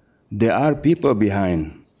 There are people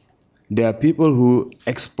behind. There are people who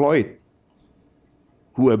exploit,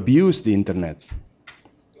 who abuse the internet.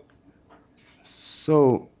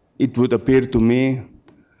 So it would appear to me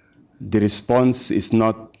the response is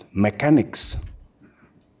not mechanics.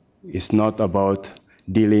 It's not about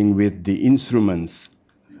dealing with the instruments,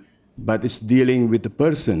 but it's dealing with the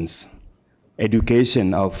persons.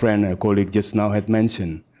 Education, our friend, our colleague just now had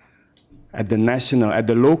mentioned. At the national, at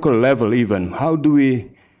the local level even, how do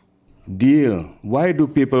we deal? Why do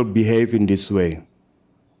people behave in this way?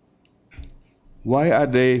 Why are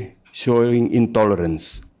they showing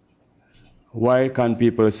intolerance? Why can't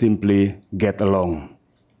people simply get along?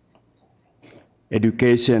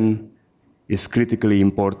 Education is critically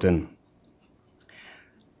important.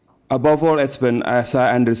 Above all, Espen, as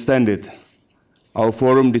I understand it, our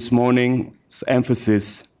forum this morning's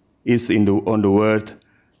emphasis is on the word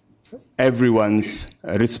everyone's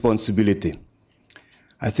responsibility.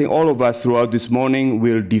 I think all of us throughout this morning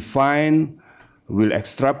will define, will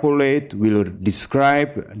extrapolate, will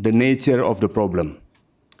describe the nature of the problem.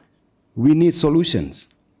 We need solutions.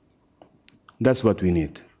 That's what we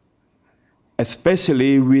need.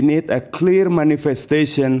 Especially, we need a clear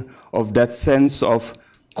manifestation of that sense of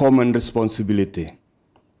common responsibility.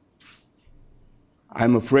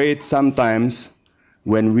 I'm afraid sometimes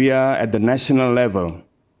when we are at the national level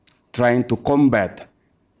trying to combat,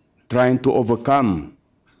 trying to overcome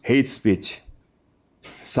hate speech,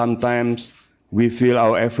 sometimes we feel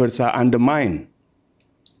our efforts are undermined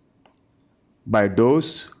by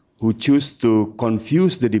those who choose to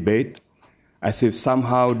confuse the debate as if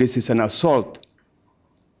somehow this is an assault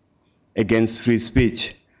against free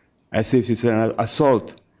speech, as if it's an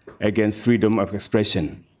assault against freedom of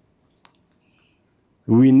expression.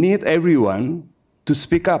 We need everyone to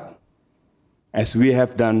speak up, as we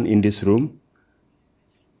have done in this room.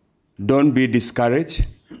 Don't be discouraged.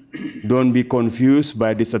 Don't be confused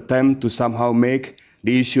by this attempt to somehow make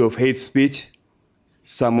the issue of hate speech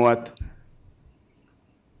somewhat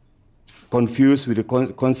confused with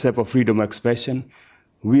the concept of freedom of expression.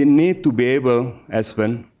 We need to be able,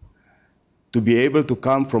 Espen, to be able to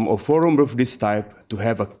come from a forum of this type to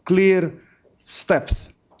have a clear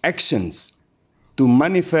steps, actions, to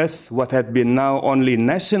manifest what had been now only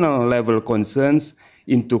national level concerns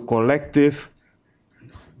into collective,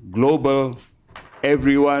 global,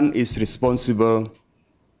 everyone is responsible,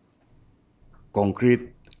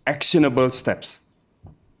 concrete, actionable steps.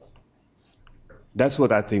 That's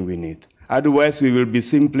what I think we need. Otherwise, we will be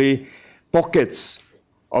simply pockets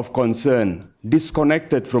of concern,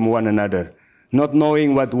 disconnected from one another, not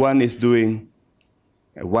knowing what one is doing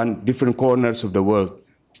at different corners of the world,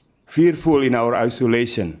 fearful in our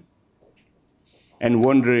isolation, and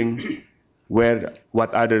wondering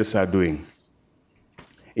what others are doing.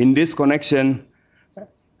 In this connection,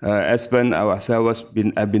 Espen,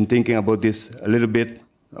 I've been thinking about this a little bit,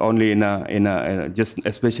 only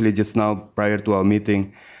especially just now prior to our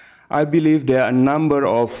meeting. I believe there are a number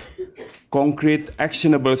of concrete,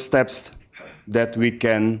 actionable steps that we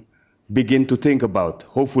can begin to think about,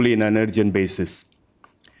 hopefully in an urgent basis.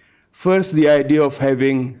 First, the idea of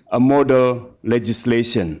having a model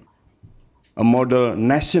legislation, a model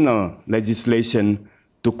national legislation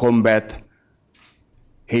to combat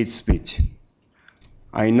hate speech.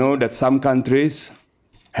 I know that some countries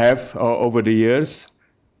have, over the years,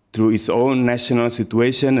 through its own national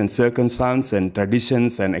situation and circumstance and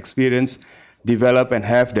traditions and experience, develop and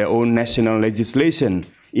have their own national legislation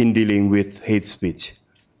in dealing with hate speech.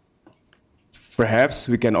 Perhaps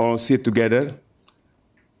we can all sit together,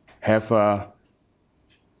 have a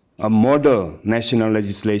model national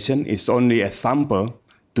legislation. It's only a sample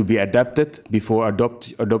to be adapted before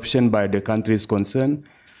adoption by the countries concerned.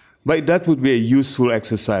 But that would be a useful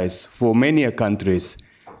exercise for many countries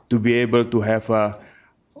to be able to have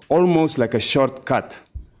almost like a shortcut.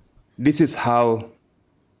 This is how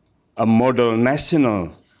a model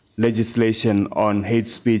national legislation on hate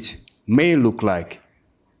speech may look like,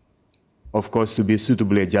 of course, to be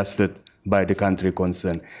suitably adjusted by the country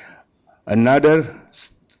concerned. Another,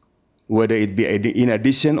 whether it be in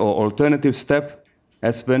addition or alternative step,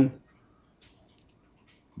 Espen,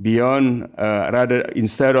 beyond, rather,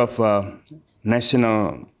 instead of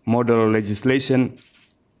national model legislation,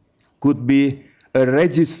 could be a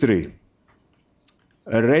registry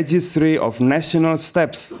of national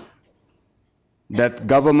steps that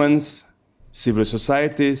governments, civil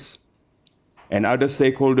societies, and other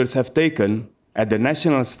stakeholders have taken at the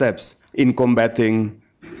national steps in combating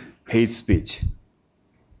hate speech.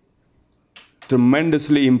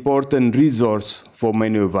 Tremendously important resource for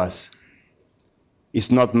many of us.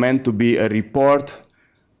 It's not meant to be a report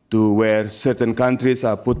to where certain countries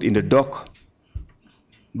are put in the dock,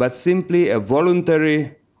 but simply a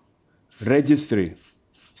voluntary registry.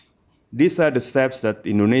 These are the steps that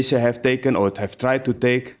Indonesia have taken or have tried to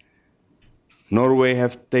take, Norway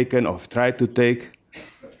have taken or tried to take.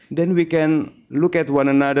 Then we can look at one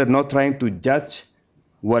another, not trying to judge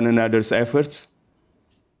one another's efforts,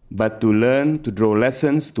 but to learn, to draw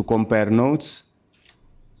lessons, to compare notes.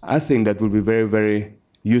 I think that will be very, very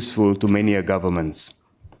useful to many governments.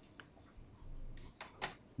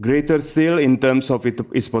 Greater still, in terms of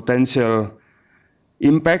its potential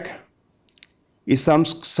impact, is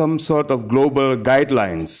some sort of global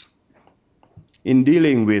guidelines in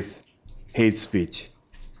dealing with hate speech.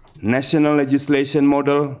 National legislation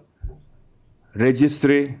model,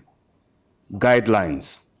 registry,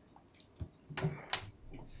 guidelines.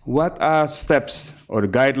 What are steps or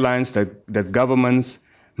guidelines that governments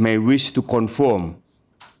may wish to conform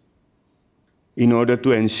in order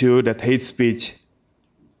to ensure that hate speech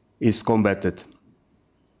is combated?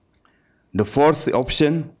 The fourth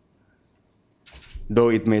option, though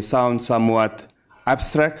it may sound somewhat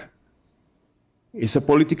abstract, is a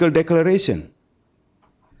political declaration.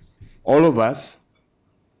 All of us,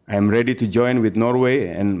 I am ready to join with Norway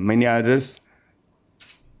and many others,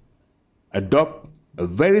 adopt a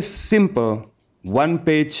very simple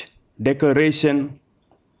one-page declaration,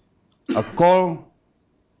 a call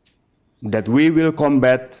that we will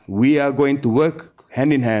combat, we are going to work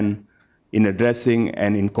hand in hand in addressing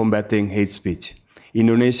and in combating hate speech.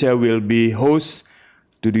 Indonesia will be host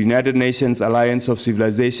to the United Nations Alliance of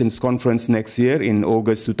Civilizations Conference next year in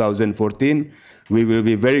August 2014. We will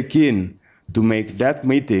be very keen to make that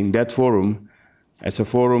meeting, that forum, as a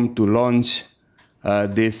forum to launch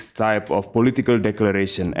this type of political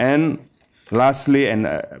declaration. And lastly, and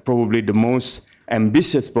probably the most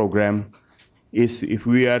ambitious program, is if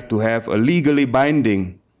we are to have a legally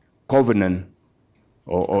binding covenant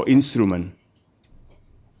or instrument,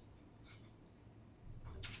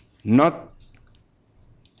 not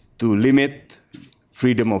to limit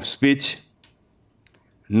freedom of speech,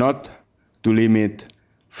 not to limit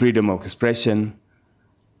freedom of expression,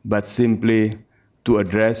 but simply to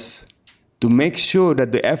address, to make sure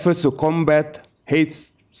that the efforts to combat hate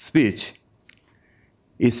speech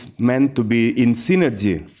is meant to be in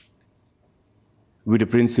synergy with the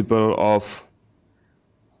principle of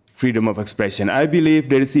freedom of expression. I believe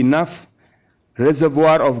there is enough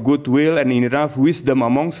reservoir of goodwill and enough wisdom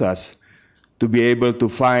amongst us to be able to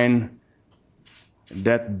find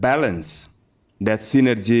that balance, that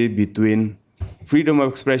synergy between freedom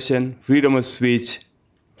of expression, freedom of speech,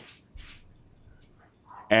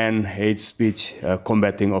 and hate speech,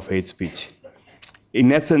 combating of hate speech.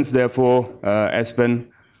 In essence, therefore, Espen,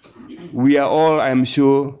 we are all, I'm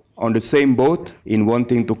sure, on the same boat in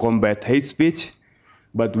wanting to combat hate speech,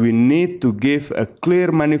 but we need to give a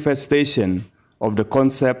clear manifestation of the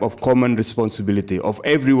concept of common responsibility, of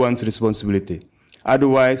everyone's responsibility.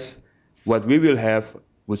 Otherwise, what we will have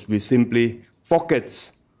would be simply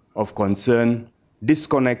pockets of concern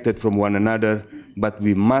disconnected from one another, but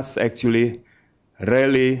we must actually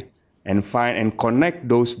rally and find and connect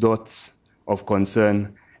those dots of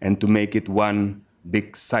concern and to make it one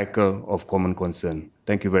big cycle of common concern.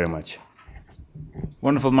 Thank you very much.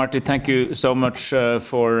 Wonderful, Marty. Thank you so much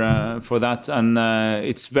for that. And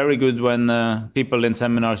it's very good when people in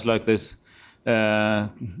seminars like this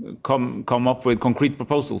come up with concrete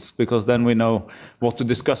proposals, because then we know what to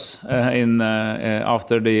discuss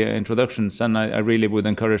after the introductions. And I really would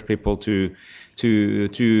encourage people to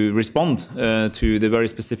respond to the very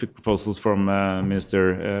specific proposals from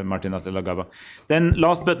Minister Martin Lagaba. Then,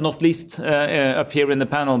 last but not least, up here in the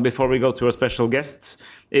panel, before we go to our special guests,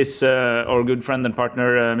 is our good friend and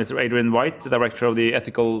partner, Mr. Adrian White, Director of the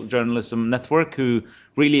Ethical Journalism Network, who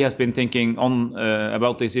really has been thinking on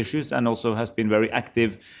about these issues and also has been very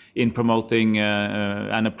active in promoting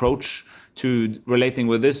an approach to relating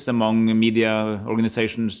with this among media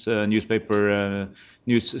organizations, newspaper,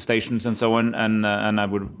 news stations, and so on. And I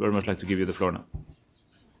would very much like to give you the floor now.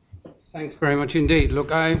 Thanks very much indeed.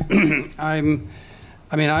 Look, I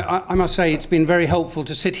must say it's been very helpful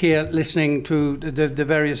to sit here listening to the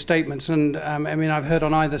various statements, and I've heard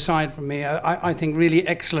on either side from me, I think, really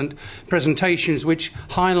excellent presentations which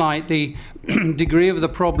highlight the degree of the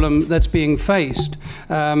problem that's being faced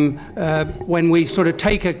when we sort of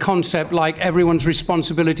take a concept like everyone's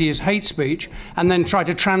responsibility is hate speech and then try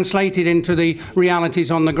to translate it into the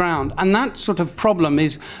realities on the ground. And that sort of problem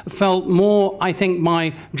is felt more, I think,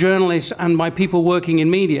 by journalists and by people working in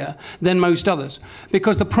media than most others.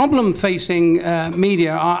 Because the problem facing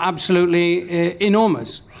media are absolutely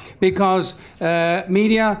enormous. Because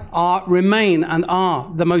media remain and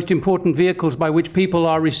are the most important vehicles by which people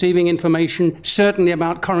are receiving information, certainly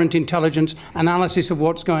about current intelligence, analysis of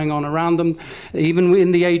what's going on around them. Even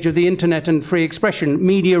in the age of the internet and free expression,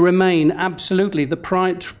 media remain absolutely,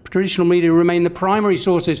 traditional media remain the primary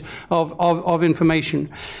sources of information.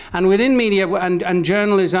 And within media and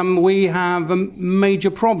journalism, we have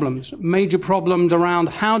major problems around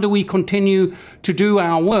how do we continue to do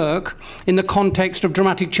our work in the context of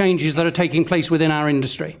dramatic changes that are taking place within our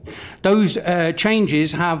industry. Those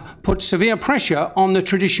changes have put severe pressure on the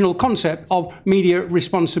traditional concept of media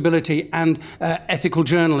responsibility and ethical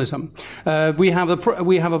journalism. We have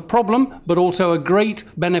a problem, but also a great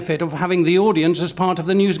benefit of having the audience as part of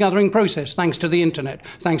the news gathering process, thanks to the internet,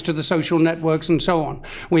 thanks to the social networks and so on.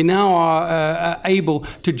 We now are able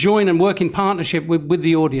to join and work in partnership with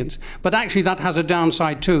the audience. But actually that has a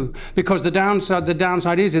downside too, because the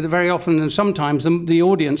downside is that very often and sometimes the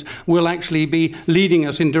audience will actually be leading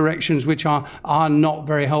us in directions which are not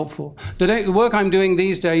very helpful. The work I'm doing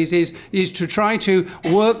these days is to try to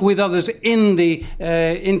work with others in the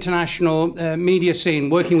international media scene,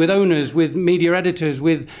 working with owners, with media editors,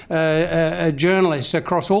 with journalists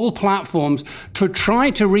across all platforms, to try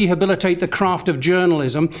to rehabilitate the craft of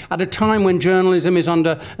journalism at a time when journalism is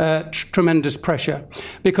under tremendous pressure.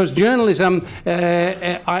 Because journalism,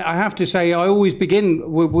 I have to say, I always begin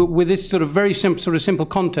with this sort of very simple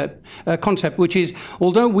concept, which is,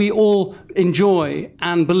 although we all enjoy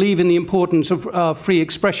and believe in the importance of free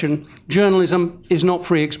expression, journalism is not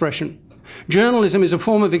free expression. Journalism is a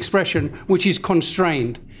form of expression which is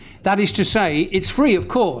constrained. That is to say, it's free, of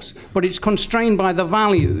course, but it's constrained by the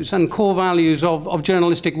values and core values of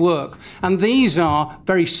journalistic work. And these are,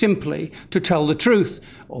 very simply, to tell the truth,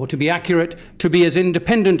 or to be accurate, to be as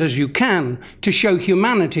independent as you can, to show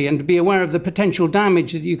humanity and to be aware of the potential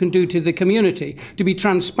damage that you can do to the community, to be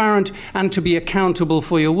transparent and to be accountable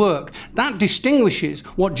for your work. That distinguishes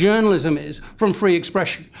what journalism is from free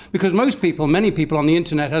expression. Because most people, many people on the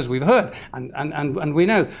internet, as we've heard, and we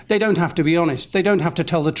know, they don't have to be honest. They don't have to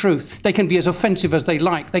tell the truth. They can be as offensive as they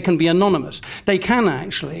like. They can be anonymous. They can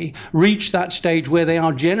actually reach that stage where they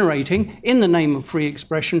are generating, in the name of free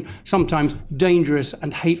expression, sometimes dangerous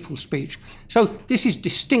and hateful speech. So this is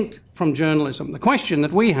distinct from journalism. The question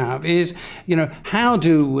that we have is, how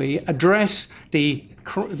do we address the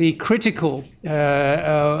critical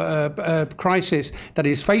crisis that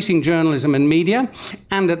is facing journalism and media,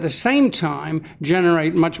 and at the same time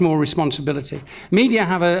generate much more responsibility. Media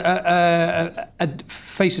have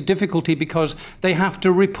face a difficulty because they have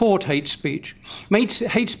to report hate speech.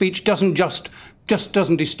 Hate speech doesn't just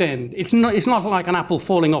doesn't extend. It's not like an apple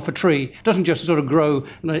falling off a tree. It doesn't just sort of grow.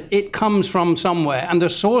 It comes from somewhere, and the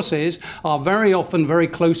sources are very often very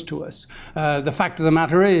close to us. The fact of the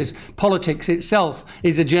matter is, politics itself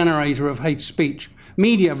is a generator of hate speech.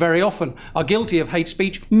 Media very often are guilty of hate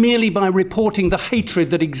speech merely by reporting the hatred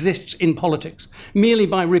that exists in politics, merely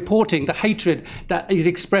by reporting the hatred that is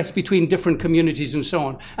expressed between different communities and so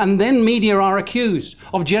on. And then media are accused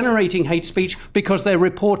of generating hate speech because they're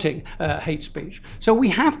reporting hate speech. So we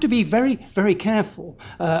have to be very, very careful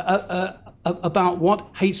about what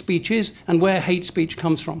hate speech is and where hate speech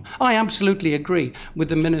comes from. I absolutely agree with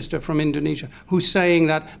the minister from Indonesia who's saying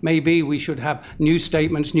that maybe we should have new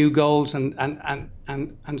statements, new goals, and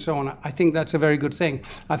so on. I think that's a very good thing.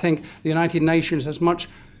 I think the United Nations has much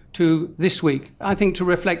to this week, I think, to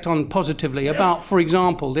reflect on positively about, for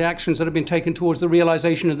example, the actions that have been taken towards the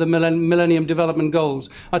realization of the Millennium Development Goals.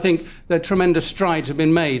 I think that tremendous strides have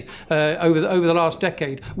been made over the last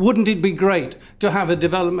decade. Wouldn't it be great to have a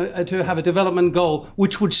development goal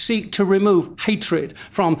which would seek to remove hatred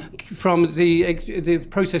from the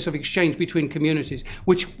process of exchange between communities,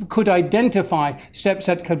 which could identify steps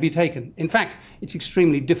that could be taken? In fact, it's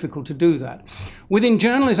extremely difficult to do that. Within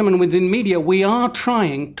journalism and within media, we are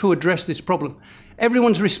trying to address this problem.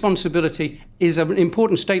 Everyone's responsibility is an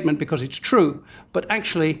important statement because it's true, but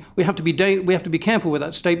actually we have to be careful with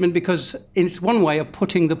that statement because it's one way of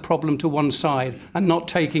putting the problem to one side and not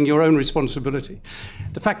taking your own responsibility.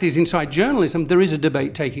 The fact is, inside journalism, there is a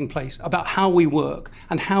debate taking place about how we work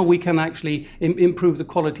and how we can actually improve the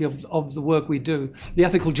quality of the work we do. The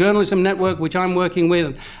Ethical Journalism Network, which I'm working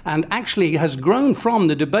with, and actually has grown from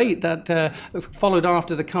the debate that followed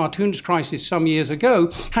after the cartoons crisis some years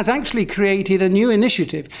ago, has actually created a new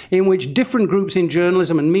initiative in which different groups in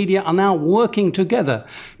journalism and media are now working together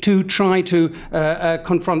to try to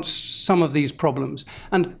confront some of these problems.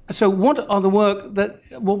 And so what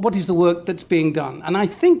is the work that's being done? And I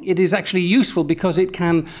think it is actually useful because it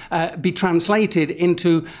can be translated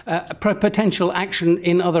into potential action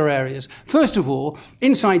in other areas. First of all,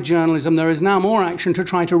 inside journalism, there is now more action to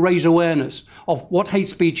try to raise awareness of what hate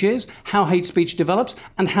speech is, how hate speech develops,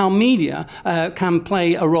 and how media can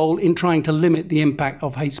play a role in trying to limit the impact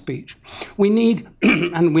of hate speech. We need,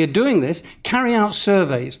 and we're doing this, carry out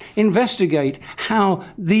surveys, investigate how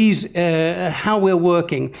we're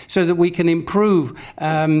working so that we can improve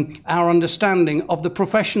our understanding of the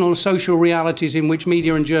professional and social realities in which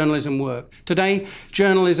media and journalism work. Today,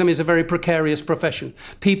 journalism is a very precarious profession.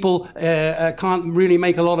 People can't really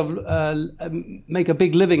make a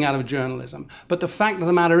big living out of journalism. But the fact of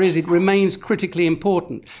the matter is, it remains critically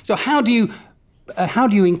important. So how do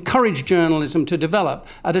you encourage journalism to develop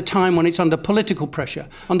at a time when it's under political pressure,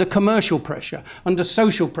 under commercial pressure, under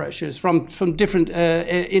social pressures from different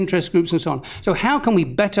interest groups and so on? So how can we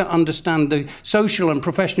better understand the social and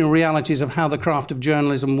professional realities of how the craft of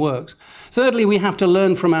journalism works? Thirdly, we have to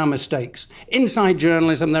learn from our mistakes. Inside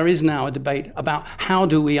journalism, there is now a debate about how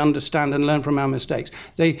do we understand and learn from our mistakes.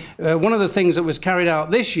 One of the things that was carried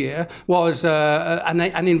out this year was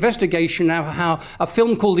an investigation of how a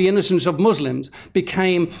film called The Innocence of Muslims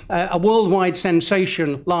became a worldwide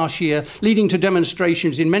sensation last year, leading to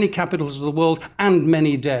demonstrations in many capitals of the world and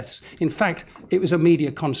many deaths. In fact, it was a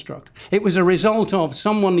media construct. It was a result of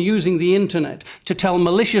someone using the internet to tell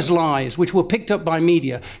malicious lies, which were picked up by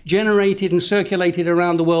media, generated and circulated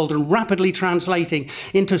around the world, and rapidly translating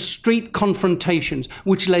into street confrontations,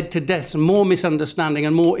 which led to deaths and more misunderstanding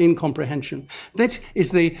and more incomprehension. This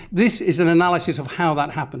is an analysis of how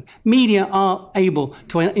that happened. Media are able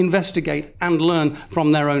to investigate and learn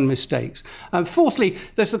from their own mistakes. Fourthly,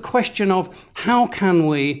 there's the question of how can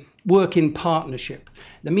we work in partnership.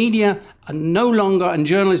 The media are no longer, and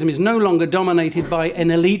journalism is no longer dominated by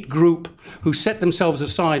an elite group who set themselves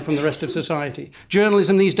aside from the rest of society.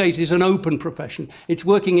 Journalism these days is an open profession. It's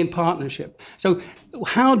working in partnership. So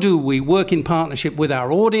how do we work in partnership with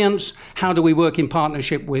our audience? How do we work in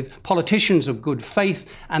partnership with politicians of good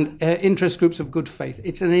faith and interest groups of good faith?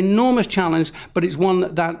 It's an enormous challenge, but it's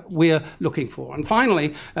one that we're looking for. And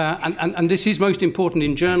finally, and this is most important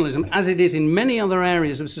in journalism, as it is in many other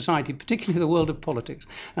areas of society, particularly the world of politics,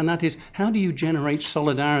 and that is, how do you generate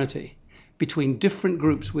solidarity between different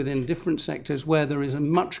groups within different sectors where there is a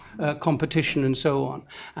much competition and so on?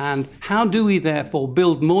 And how do we therefore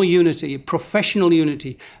build more unity, professional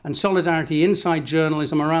unity and solidarity inside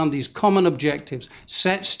journalism around these common objectives,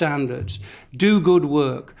 set standards, do good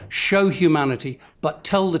work, show humanity, but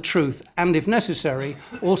tell the truth, and if necessary,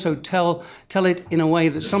 also tell it in a way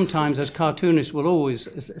that sometimes, as cartoonists will always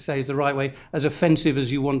say is the right way, as offensive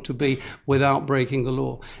as you want to be without breaking the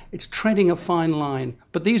law. It's treading a fine line,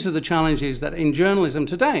 but these are the challenges that in journalism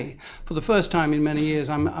today, for the first time in many years,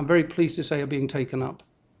 I'm very pleased to say are being taken up.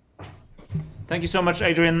 Thank you so much,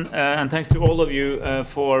 Adrian, and thanks to all of you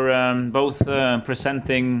for both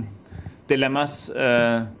presenting dilemmas,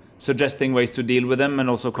 suggesting ways to deal with them and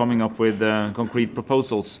also coming up with concrete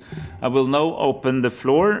proposals. I will now open the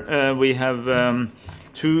floor. We have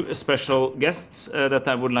two special guests that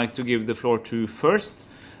I would like to give the floor to first.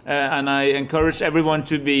 And I encourage everyone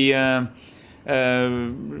to be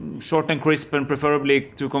short and crisp, and preferably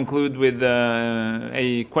to conclude with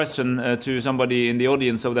a question to somebody in the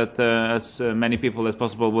audience, so that as many people as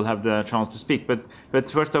possible will have the chance to speak. But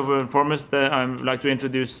first and foremost, I would like to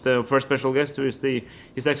introduce the first special guest, who is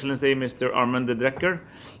His Excellency Mr. Armand de Drecker,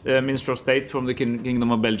 Minister of State from the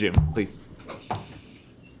Kingdom of Belgium. Please.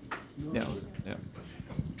 Yeah.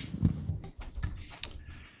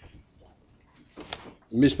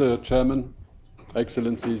 Mr. Chairman,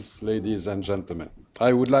 Excellencies, ladies and gentlemen,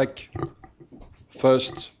 I would like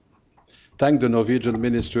first thank the Norwegian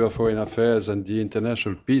Ministry of Foreign Affairs and the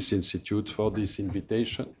International Peace Institute for this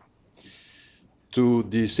invitation to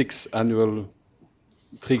the 6th annual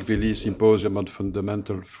Trygve Symposium on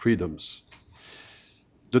Fundamental Freedoms.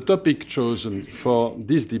 The topic chosen for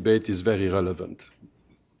this debate is very relevant.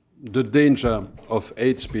 The danger of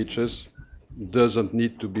hate speeches doesn't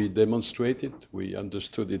need to be demonstrated. We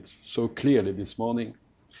understood it so clearly this morning.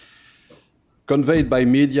 Conveyed by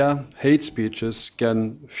media, hate speeches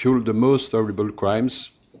can fuel the most horrible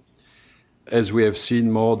crimes, as we have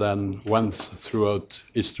seen more than once throughout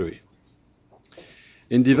history.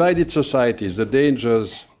 In divided societies, the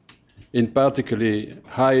dangers, in particularly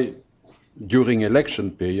high during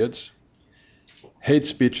election periods, hate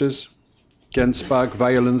speeches can spark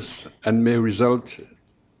violence and may result,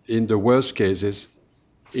 in the worst cases,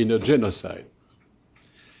 in a genocide.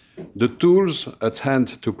 The tools at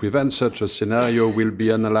hand to prevent such a scenario will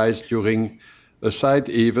be analyzed during a side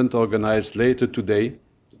event organized later today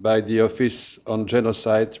by the Office on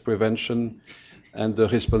Genocide Prevention and the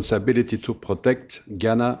Responsibility to Protect,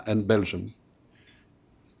 Ghana and Belgium.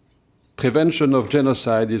 Prevention of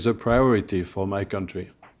genocide is a priority for my country.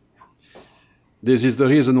 This is the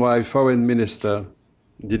reason why Foreign Minister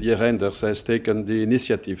Didier Reynders has taken the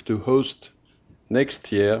initiative to host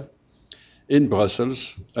next year in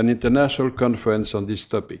Brussels an international conference on this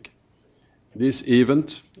topic. This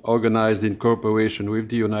event, organized in cooperation with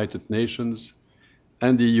the United Nations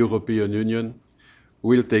and the European Union,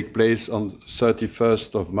 will take place on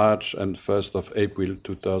 31st of March and 1st of April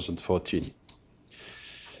 2014.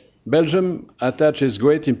 Belgium attaches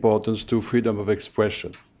great importance to freedom of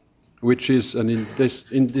expression, which is an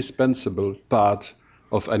indispensable part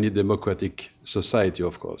of any democratic society,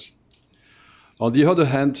 of course. On the other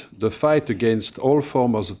hand, the fight against all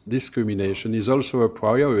forms of discrimination is also a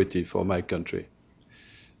priority for my country.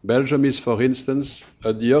 Belgium is, for instance,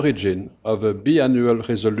 at the origin of a biannual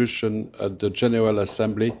resolution at the General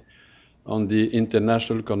Assembly on the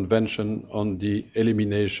International Convention on the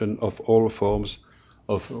Elimination of All Forms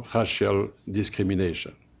of Racial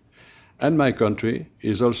Discrimination. And my country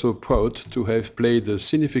is also proud to have played a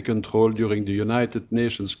significant role during the United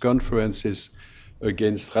Nations conferences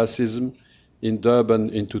against racism in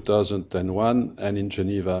Durban in 2001 and in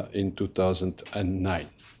Geneva in 2009.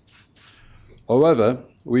 However,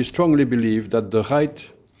 we strongly believe that the right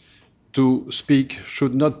to speak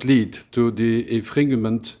should not lead to the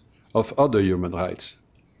infringement of other human rights.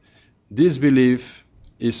 This belief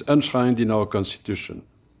is enshrined in our Constitution.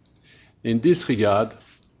 In this regard,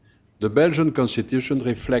 the Belgian Constitution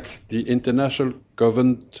reflects the International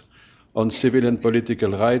Covenant on Civil and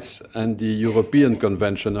Political Rights and the European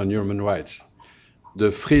Convention on Human Rights.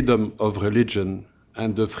 The freedom of religion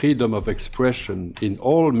and the freedom of expression in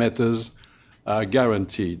all matters are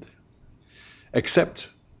guaranteed, except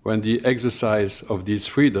when the exercise of these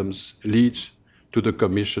freedoms leads to the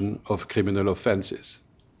commission of criminal offenses.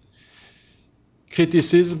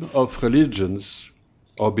 Criticism of religions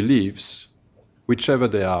or beliefs, whichever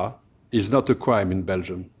they are, is not a crime in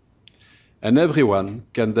Belgium, and everyone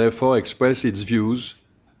can therefore express its views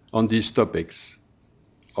on these topics.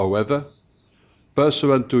 However,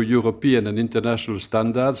 pursuant to European and international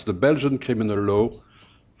standards, the Belgian criminal law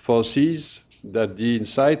foresees that the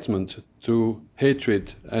incitement to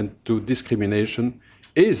hatred and to discrimination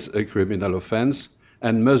is a criminal offense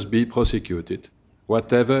and must be prosecuted,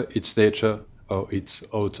 whatever its nature or its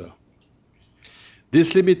author.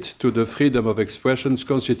 This limit to the freedom of expression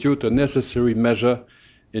constitutes a necessary measure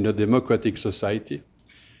in a democratic society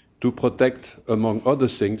to protect, among other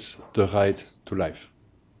things, the right to life.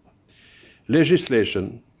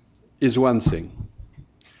 Legislation is one thing.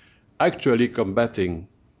 Actually combating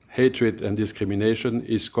hatred and discrimination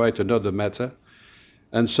is quite another matter,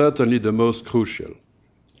 and certainly the most crucial.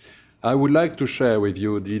 I would like to share with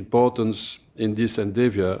you the importance in this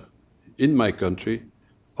endeavor in my country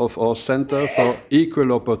of our Center for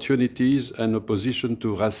Equal Opportunities and Opposition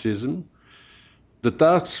to Racism, the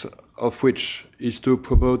task of which is to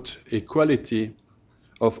promote equality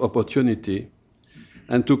of opportunity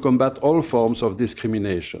and to combat all forms of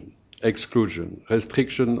discrimination, exclusion,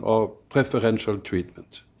 restriction, or preferential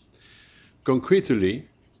treatment. Concretely,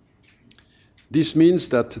 this means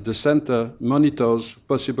that the Center monitors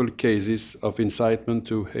possible cases of incitement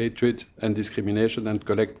to hatred and discrimination and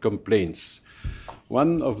collect complaints.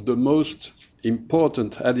 One of the most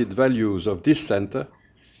important added values of this Center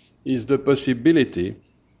is the possibility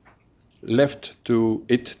left to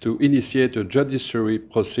it to initiate a judiciary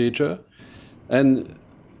procedure, and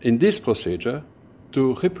in this procedure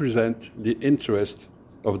to represent the interest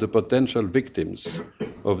of the potential victims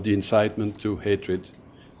of the incitement to hatred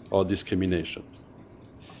or discrimination.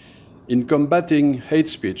 In combating hate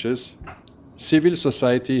speeches, civil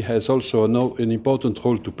society has also an important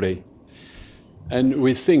role to play. And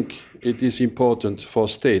we think it is important for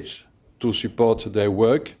states to support their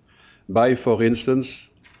work by, for instance,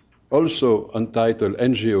 also entitle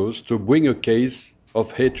NGOs to bring a case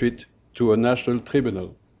of hatred to a national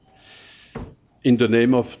tribunal in the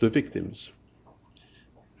name of the victims.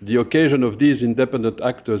 The occasion of these independent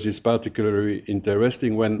actors is particularly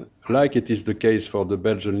interesting when, like it is the case for the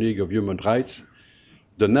Belgian League of Human Rights,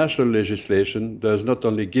 the national legislation does not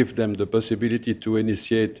only give them the possibility to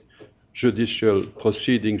initiate judicial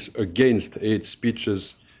proceedings against hate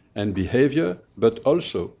speeches and behavior, but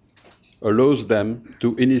also allows them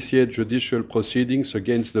to initiate judicial proceedings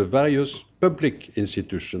against the various public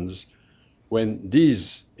institutions when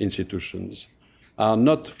these institutions are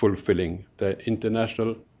not fulfilling their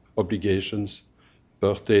international obligations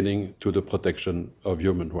pertaining to the protection of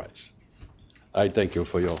human rights. I thank you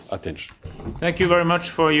for your attention. Thank you very much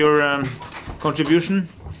for your contribution.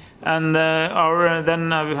 And then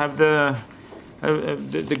we have the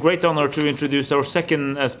great honor to introduce our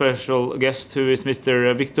second special guest, who is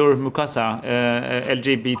Mr. Victor Mukasa,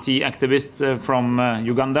 LGBT activist from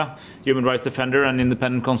Uganda, human rights defender and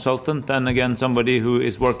independent consultant, and again somebody who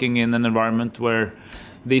is working in an environment where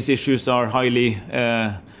these issues are highly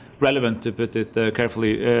relevant, to put it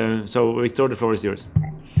carefully. So Victor, the floor is yours.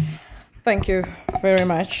 Thank you very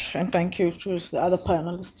much, and thank you to the other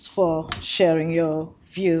panelists for sharing your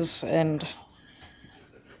views and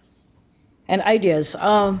ideas.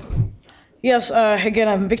 Yes, again,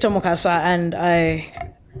 I'm Victor Mukasa, and I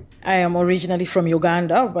am originally from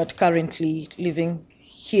Uganda, but currently living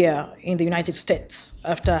here in the United States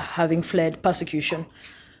after having fled persecution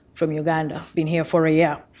from Uganda. Been here for a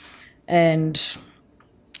year. And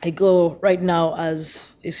I go right now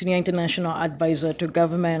as a senior international advisor to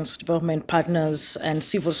governments, development partners, and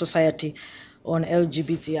civil society on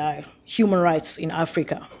LGBTI human rights in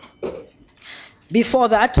Africa. Before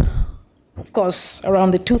that, of course,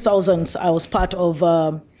 around the 2000s, I was part of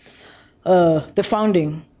the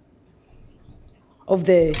founding of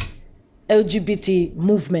the LGBT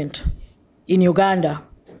movement in Uganda.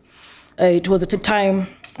 It was at a time,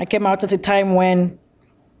 I came out at a time when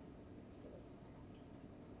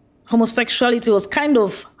homosexuality was kind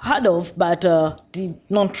of heard of, but did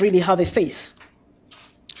not really have a face.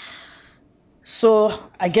 So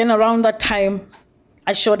again, around that time,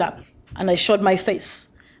 I showed up and I showed my face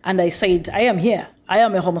and I said, I am here, I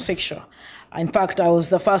am a homosexual. In fact, I was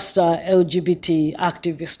the first LGBT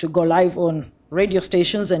activist to go live on radio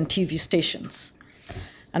stations and TV stations.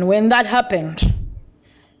 And when that happened,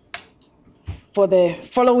 for the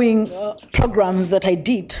following programs that I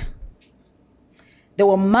did, there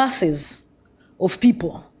were masses of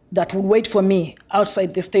people that would wait for me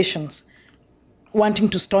outside the stations, wanting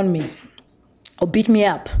to stone me or beat me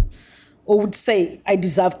up, or would say, I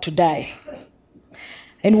deserve to die.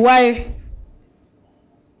 And why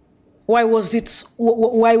was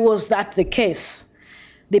that the case?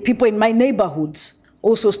 The people in my neighborhoods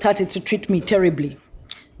also started to treat me terribly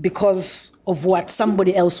because of what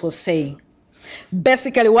somebody else was saying.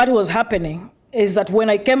 Basically, what was happening is that when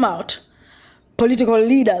I came out, political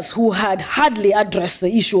leaders who had hardly addressed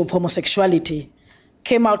the issue of homosexuality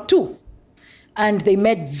came out too. And they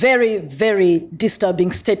made very, very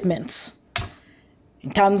disturbing statements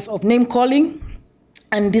in terms of name calling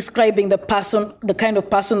and describing the person, the kind of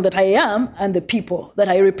person that I am and the people that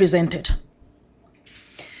I represented.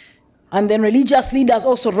 And then religious leaders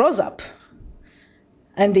also rose up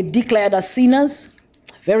and they declared us sinners,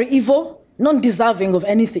 very evil, non-deserving of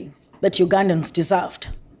anything that Ugandans deserved.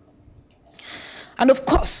 And of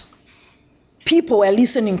course, people were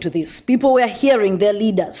listening to this. People were hearing their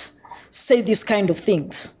leaders say these kind of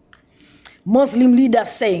things. Muslim leaders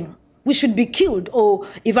saying, we should be killed or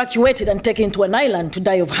evacuated and taken to an island to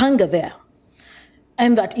die of hunger there.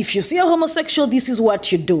 and that if you see a homosexual, this is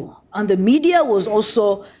what you do. And the media was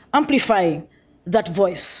also amplifying that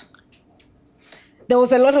voice. There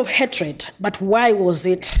was a lot of hatred, but why was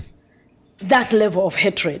it that level of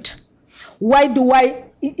hatred? Why do I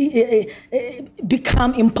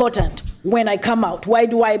become important when I come out? Why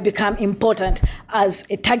do I become important as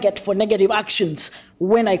a target for negative actions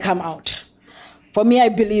when I come out? For me, I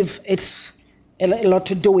believe it's a lot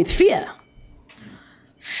to do with fear.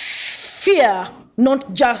 Fear,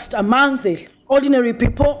 not just among the ordinary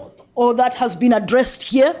people, all that has been addressed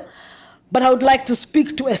here, but I would like to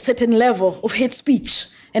speak to a certain level of hate speech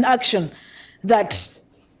and action that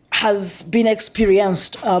has been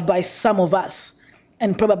experienced by some of us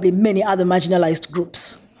and probably many other marginalized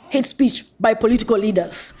groups. Hate speech by political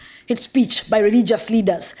leaders, hate speech by religious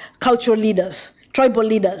leaders, cultural leaders, tribal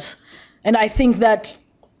leaders. And I think that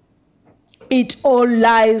it all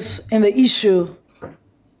lies in the issue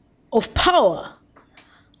of power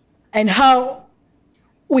and how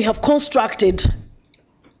we have constructed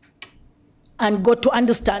and got to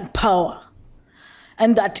understand power.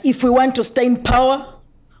 And that if we want to stay in power,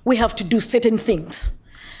 we have to do certain things.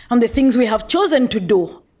 And the things we have chosen to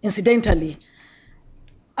do, incidentally,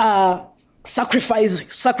 are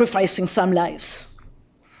sacrificing some lives.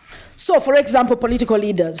 So, for example, political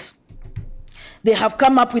leaders, they have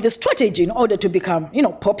come up with a strategy in order to become,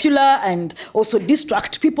 popular and also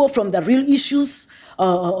distract people from the real issues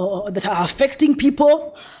that are affecting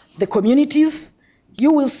people, the communities.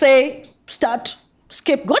 You will say, start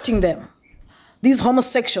scapegoating them. These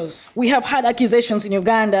homosexuals, we have had accusations in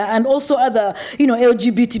Uganda and also other,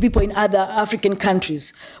 LGBT people in other African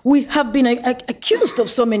countries. We have been accused of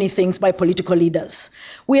so many things by political leaders.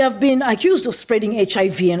 We have been accused of spreading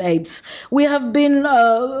HIV and AIDS. We have been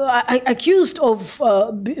accused of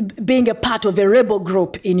being a part of a rebel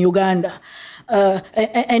group in Uganda.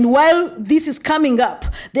 And while this is coming up,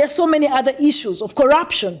 there are so many other issues of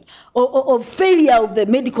corruption, of failure of the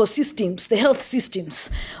medical systems, the health systems,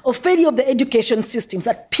 of failure of the education systems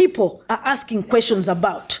that people are asking questions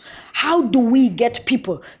about. How do we get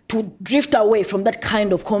people to drift away from that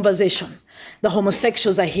kind of conversation? The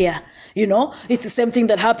homosexuals are here. It's the same thing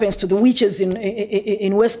that happens to the witches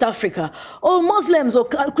in West Africa, or Muslims or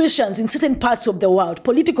Christians in certain parts of the world.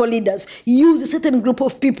 Political leaders use a certain group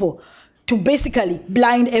of people to basically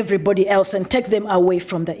blind everybody else and take them away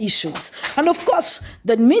from the issues. And of course,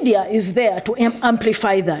 the media is there to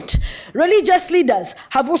amplify that. Religious leaders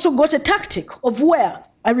have also got a tactic of where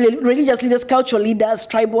religious leaders, cultural leaders,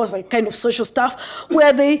 tribals, like kind of social stuff,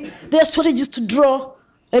 where their strategies to draw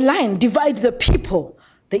a line, divide the people,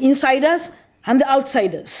 the insiders and the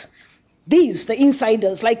outsiders. These, the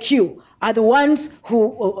insiders like you, are the ones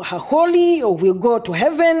who are holy or will go to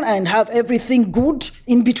heaven and have everything good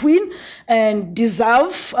in between and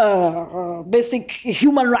deserve basic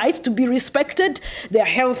human rights to be respected, their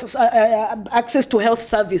health, access to health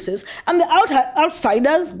services. And the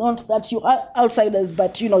outsiders, not that you are outsiders,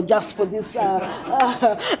 but just for this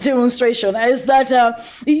demonstration, is that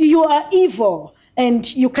you are evil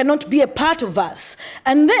and you cannot be a part of us.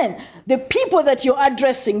 And then the people that you're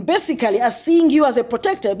addressing basically are seeing you as a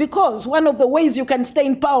protector, because one of the ways you can stay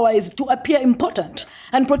in power is to appear important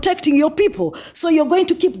and protecting your people. So you're going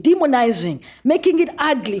to keep demonizing, making it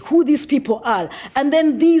ugly who these people are. And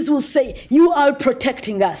then these will say, you are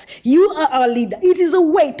protecting us. You are our leader. It is a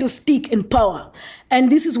way to stick in power.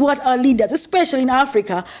 And this is what our leaders, especially in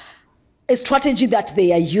Africa, a strategy that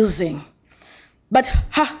they are using. But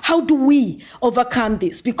how do we overcome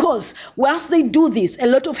this? Because once they do this, a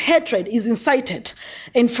lot of hatred is incited.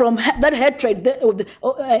 And from that hatred,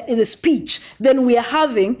 the speech, then we are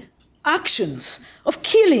having actions of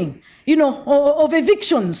killing, of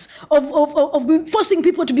evictions, of forcing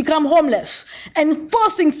people to become homeless, and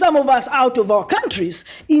forcing some of us out of our countries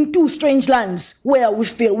into strange lands where we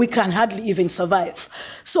feel we can hardly even survive.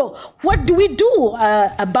 So what do we do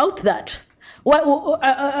about that? Well,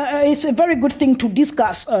 it's a very good thing to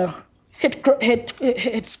discuss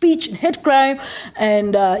hate speech and hate crime.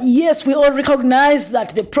 And yes, we all recognize that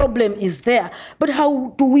the problem is there. But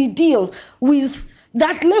how do we deal with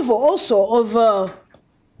that level also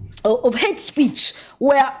of hate speech,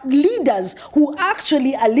 where leaders who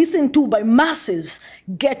actually are listened to by masses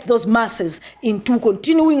get those masses into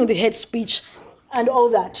continuing the hate speech and all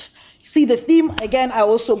that? See the theme, again, I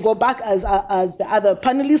also go back as the other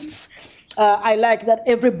panelists. I like that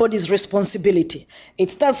everybody's responsibility. It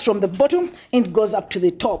starts from the bottom and it goes up to the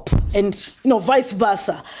top, and vice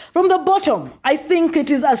versa. From the bottom, I think it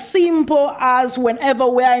is as simple as whenever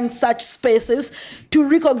we are in such spaces to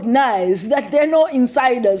recognize that there are no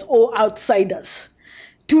insiders or outsiders.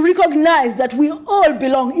 To recognize that we all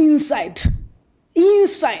belong inside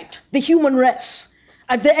inside the human race.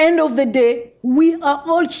 At the end of the day, we are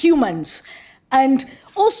all humans. And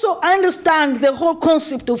also understand the whole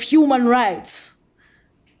concept of human rights.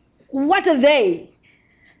 What are they?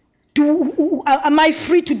 Am I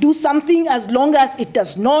free to do something as long as it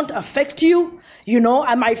does not affect you? You know,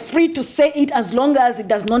 am I free to say it as long as it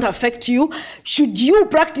does not affect you? Should you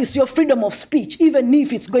practice your freedom of speech, even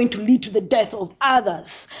if it's going to lead to the death of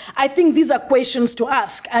others? I think these are questions to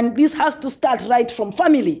ask, and this has to start right from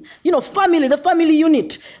family. You know, family, the family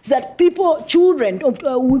unit, that people, children,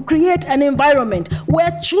 we create an environment where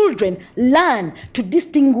children learn to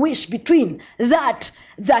distinguish between that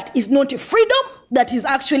is not a freedom, that is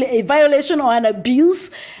actually a violation or an abuse,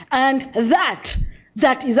 and that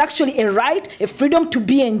is actually a right, a freedom to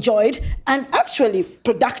be enjoyed and actually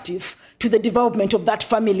productive to the development of that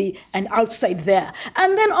family and outside there.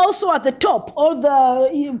 And then also at the top, all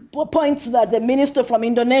the points that the minister from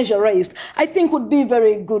Indonesia raised, I think would be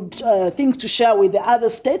very good things to share with the other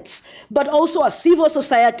states, but also as civil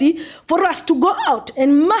society, for us to go out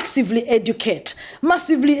and massively educate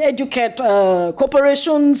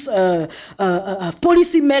corporations,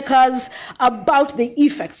 policymakers about the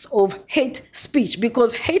effects of hate speech,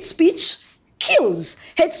 because hate speech kills.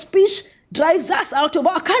 Hate speech drives us out of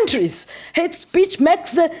our countries. Hate speech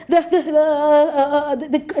makes our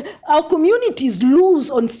communities lose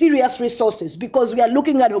on serious resources, because we are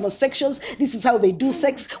looking at homosexuals, this is how they do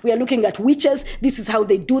sex. We are looking at witches, this is how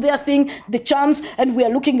they do their thing, the charms, and we are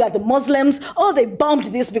looking at the Muslims. Oh, they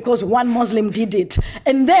bombed this because one Muslim did it.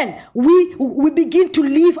 And then we begin to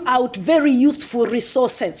leave out very useful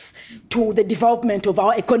resources to the development of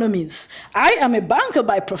our economies. I am a banker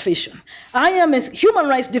by profession. I am a human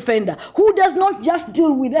rights defender who does not just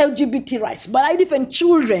deal with LGBT rights, but I defend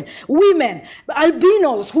children, women,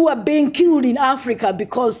 albinos who are being killed in Africa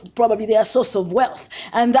because probably they are a source of wealth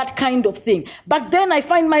and that kind of thing. But then I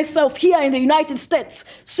find myself here in the United States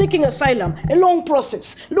seeking asylum, a long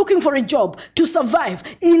process, looking for a job to survive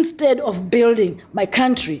instead of building my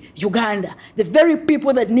country, Uganda. The very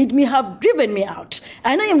people that need me have driven me out.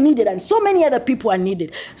 And I am needed, and so many other people are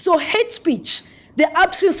needed. So hate speech, the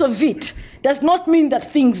absence of it, does not mean that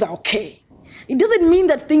things are okay. It doesn't mean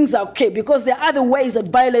that things are okay, because there are other ways that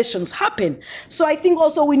violations happen. So I think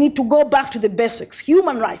also we need to go back to the basics.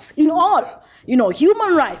 Human rights in all,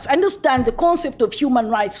 human rights. Understand the concept of human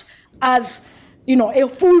rights as, a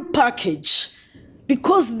full package.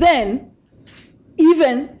 Because then,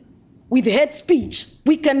 even with hate speech,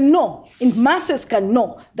 we can know, and masses can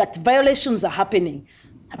know, that violations are happening,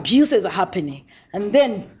 abuses are happening, and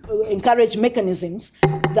then encourage mechanisms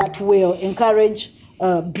that will encourage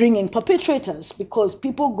bringing perpetrators, because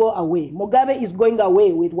people go away. Mugabe is going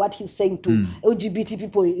away with what he's saying to LGBT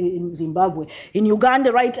people in Zimbabwe. In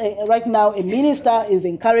Uganda, right now, a minister is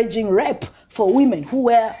encouraging rape for women who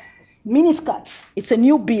wear miniskirts. It's a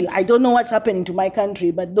new bill. I don't know what's happening to my country,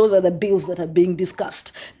 but those are the bills that are being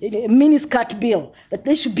discussed. A miniskirt bill, that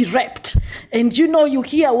they should be raped. And you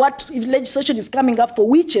hear what legislation is coming up for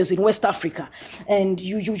witches in West Africa. And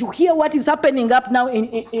you hear what is happening up now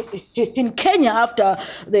in Kenya after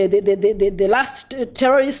the last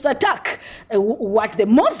terrorist attack. What the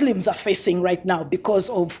Muslims are facing right now because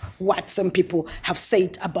of what some people have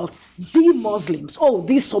said about the Muslims,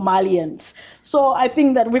 the Somalians. So I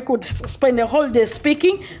think that we could spend a whole day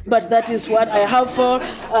speaking, but that is what I have for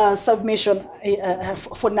submission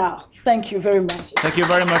for now. Thank you very much. Thank you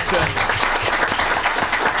very much.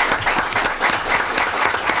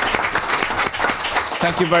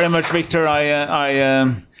 Thank you very much, Victor.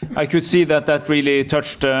 I could see that really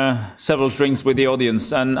touched several strings with the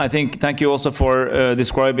audience, and I think thank you also for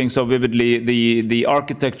describing so vividly the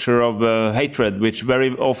architecture of hatred, which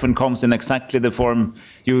very often comes in exactly the form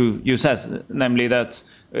you said, namely that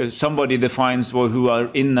somebody defines who are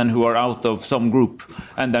in and who are out of some group,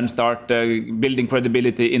 and then start building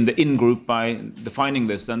credibility in the in-group by defining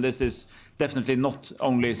this. And this is definitely not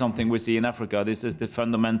only something we see in Africa. This is the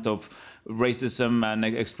fundament of racism and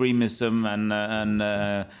extremism, and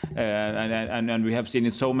we have seen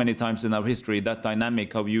it so many times in our history, that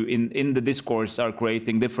dynamic of you in the discourse are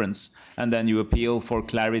creating difference, and then you appeal for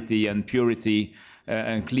clarity and purity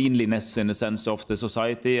and cleanliness in a sense of the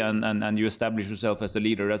society, and you establish yourself as a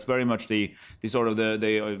leader. That's very much the sort of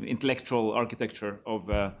the intellectual architecture of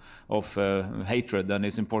hatred, and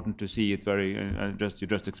it's important to see it very you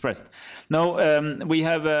just expressed. Now we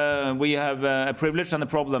have a privilege and a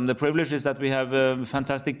problem. The privilege is that we have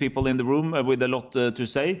fantastic people in the room with a lot to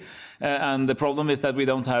say, and the problem is that we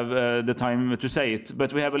don't have the time to say it.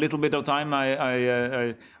 But we have a little bit of time.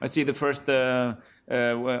 I see the first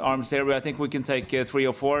arms here. I think we can take 3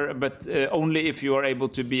 or 4, but only if you are able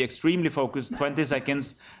to be extremely focused, 20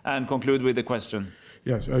 seconds, and conclude with the question.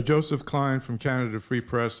 Yes, Joseph Klein from Canada Free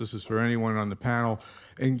Press. This is for anyone on the panel.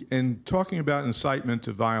 In talking about incitement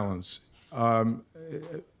to violence,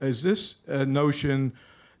 is this a notion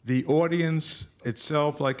the audience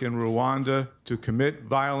itself, like in Rwanda, to commit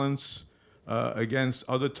violence against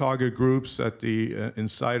other target groups that the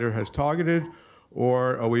inciter has targeted?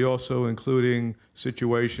 Or are we also including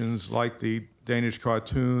situations like the Danish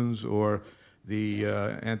cartoons or the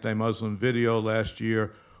anti-Muslim video last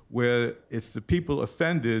year, where it's the people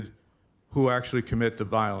offended who actually commit the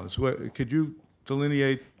violence? Could you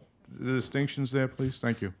delineate the distinctions there, please?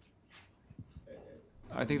 Thank you.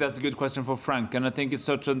 I think that's a good question for Frank, and I think it's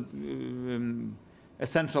such an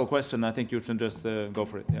essential question. I think you should just go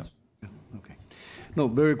for it. Yeah. Okay. No,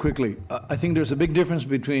 very quickly. I think there's a big difference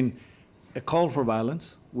between a call for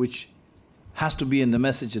violence, which has to be in the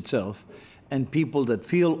message itself, and people that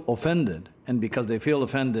feel offended, and because they feel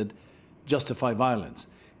offended, justify violence,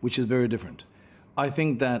 which is very different. I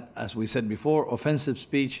think that, as we said before, offensive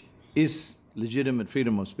speech is legitimate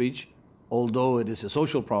freedom of speech, although it is a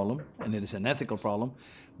social problem and it is an ethical problem,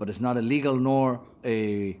 but it's not a legal nor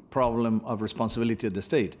a problem of responsibility of the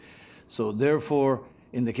state. So therefore,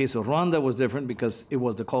 in the case of Rwanda, it was different because it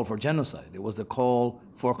was the call for genocide. It was the call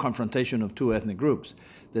for confrontation of 2 ethnic groups.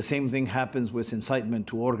 The same thing happens with incitement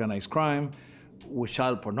to organized crime, with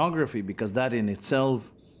child pornography, because that in itself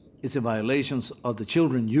is a violation of the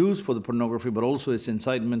children used for the pornography, but also it's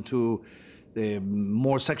incitement to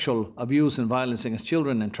more sexual abuse and violence against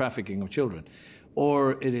children and trafficking of children.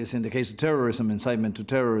 Or it is, in the case of terrorism, incitement to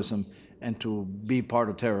terrorism and to be part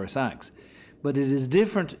of terrorist acts. But it is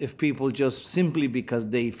different if people just simply because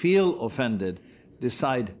they feel offended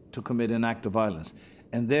decide to commit an act of violence.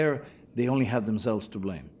 And there, they only have themselves to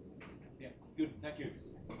blame. Yeah, good, thank you.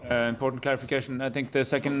 Important clarification. I think the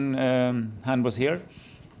second hand was here.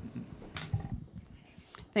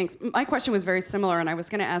 Thanks. My question was very similar, and I was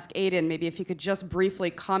going to ask Aiden maybe if he could just briefly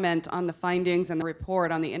comment on the findings and the report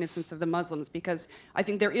on the innocence of the Muslims, because I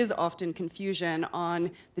think there is often confusion on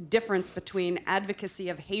the difference between advocacy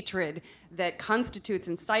of hatred that constitutes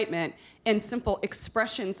incitement and simple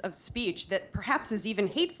expressions of speech that perhaps is even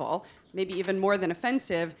hateful, maybe even more than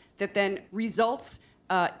offensive, that then results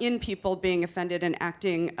in people being offended and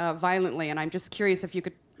acting violently. And I'm just curious if you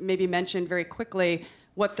could maybe mention very quickly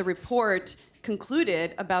what the report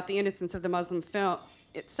concluded about the innocence of the Muslim film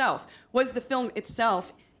itself. Was the film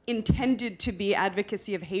itself intended to be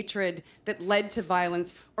advocacy of hatred that led to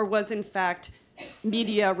violence, or was in fact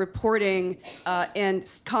media reporting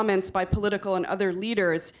and comments by political and other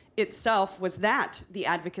leaders itself, was that the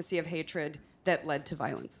advocacy of hatred that led to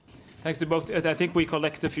violence? Thanks to both. I think we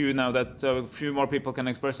collect a few now that a few more people can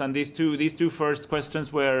express. And these two first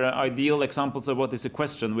questions were ideal examples of what is a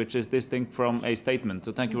question, which is distinct from a statement.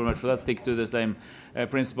 So thank you very much for that. Stick to the same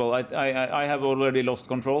principle. I have already lost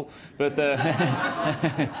control, but but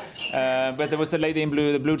there was a lady in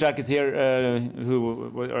blue, the blue jacket here, who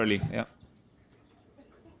was early. Yeah.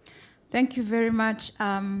 Thank you very much.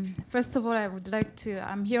 First of all, I would like to,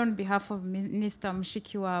 I'm here on behalf of Minister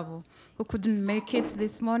Mushikiwabo, who couldn't make it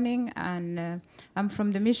this morning, and I'm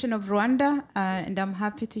from the mission of Rwanda, and I'm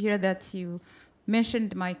happy to hear that you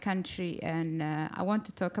mentioned my country, and I want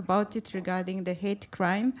to talk about it regarding the hate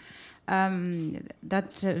crime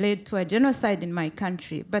that led to a genocide in my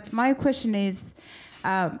country. But my question is,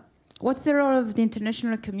 what's the role of the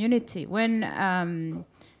international community when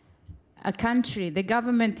a country, the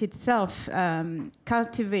government itself,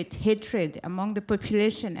 cultivate hatred among the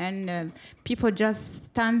population, and people just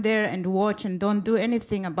stand there and watch and don't do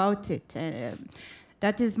anything about it?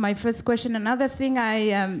 That is my first question. Another thing,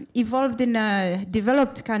 I evolved in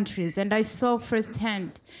developed countries, and I saw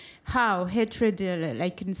firsthand how hatred,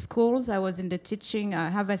 like in schools, I was in the teaching, I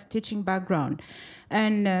have a teaching background.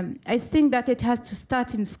 And I think that it has to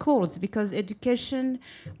start in schools, because education,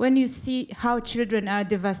 when you see how children are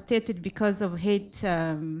devastated because of hate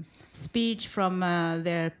speech from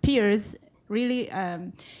their peers, really,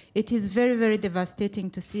 it is very, very devastating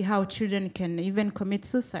to see how children can even commit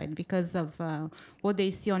suicide because of what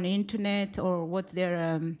they see on the internet or what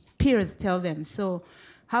their peers tell them. So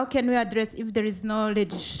how can we address if there is no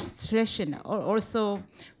legislation? Or also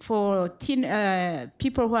for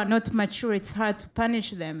people who are not mature, it's hard to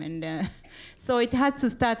punish them. And so it has to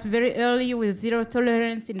start very early with zero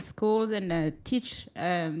tolerance in schools and teach.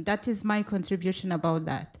 That is my contribution about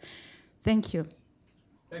that. Thank you.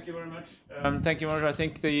 Thank you very much. Thank you very much. I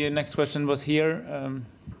think the next question was here.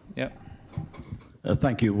 Yeah.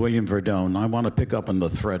 Thank you, William Verdone. I want to pick up on the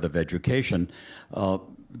thread of education.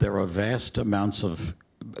 there are vast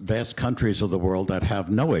countries of the world that have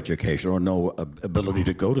no education or no ability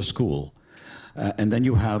to go to school. And then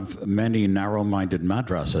you have many narrow-minded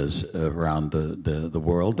madrasas around the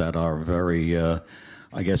world that are very,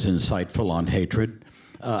 I guess, insightful on hatred.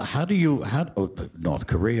 North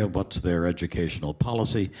Korea, what's their educational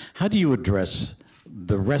policy? How do you address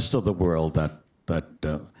the rest of the world that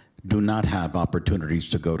do not have opportunities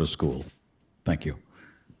to go to school? Thank you.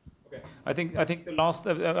 I think the last,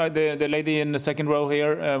 the lady in the second row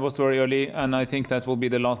here was very early, and I think that will be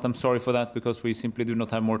the last. I'm sorry for that, because we simply do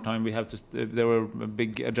not have more time. We have to. There were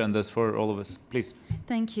big agendas for all of us. Please.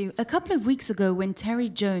 Thank you. A couple of weeks ago, when Terry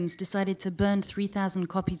Jones decided to burn 3,000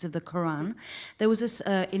 copies of the Quran, there was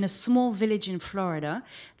in a small village in Florida,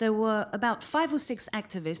 there were about 5 or 6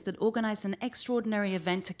 activists that organized an extraordinary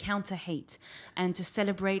event to counter hate and to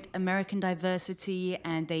celebrate American diversity,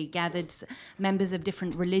 and they gathered members of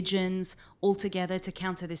different religions all together to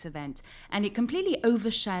counter this event. And it completely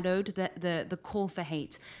overshadowed the call for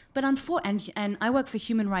hate. But and I work for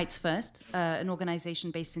Human Rights First, an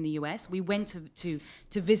organization based in the US. We went to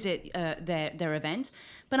visit their event.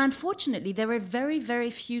 But unfortunately, there are very,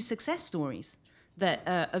 very few success stories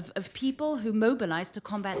of people who mobilized to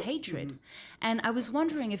combat hatred. Mm-hmm. And I was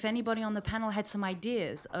wondering if anybody on the panel had some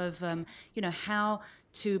ideas of how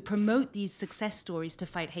to promote these success stories to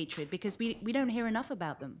fight hatred, because we don't hear enough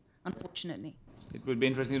about them, unfortunately. It would be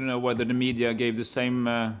interesting to know whether the media gave the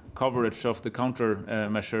same coverage of the counter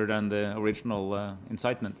measure than the original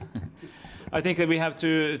incitement. I think that we have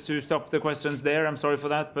to stop the questions there. I'm sorry for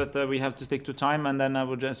that, but we have to stick to time, and then I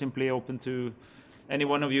would simply open to any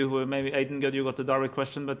one of you who maybe, Aiden, you got the direct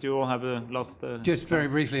question, but you all have a last... Just very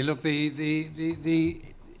briefly, look, the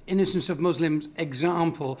innocence of Muslims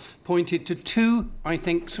example pointed to 2, I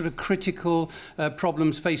think, sort of critical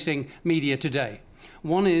problems facing media today.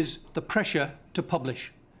 One is the pressure to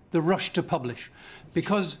publish, the rush to publish.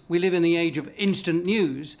 Because we live in the age of instant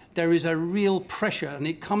news, there is a real pressure, and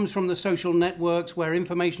it comes from the social networks where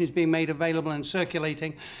information is being made available and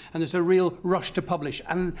circulating, and there's a real rush to publish.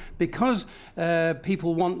 And because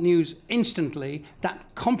people want news instantly,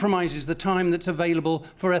 that compromises the time that's available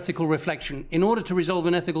for ethical reflection. In order to resolve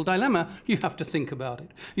an ethical dilemma, you have to think about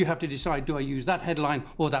it. You have to decide, do I use that headline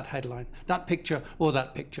or that headline, that picture or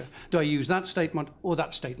that picture? Do I use that statement or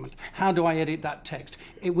that statement? How do I edit that text?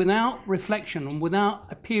 Without reflection and without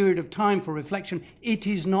a period of time for reflection, it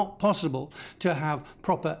is not possible to have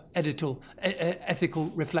proper ethical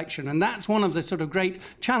reflection. And that's one of the sort of great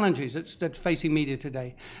challenges that's facing media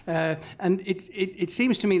today. And it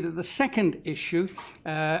seems to me that the second issue,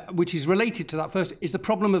 which is related to that first, is the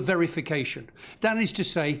problem of verification. That is to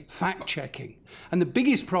say, fact-checking. And the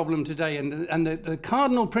biggest problem today, and the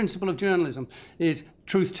cardinal principle of journalism, is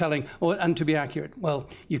truth-telling, and to be accurate. Well,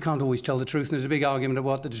 you can't always tell the truth, and there's a big argument of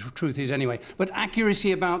what the truth is anyway. But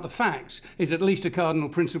accuracy about the facts is at least a cardinal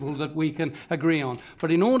principle that we can agree on.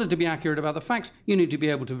 But in order to be accurate about the facts, you need to be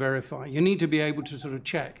able to verify. You need to be able to sort of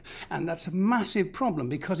check. And that's a massive problem,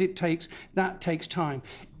 because that takes time.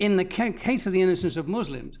 In the case of the innocence of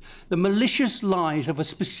Muslims, the malicious lies of a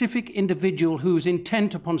specific individual who was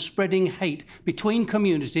intent upon spreading hate between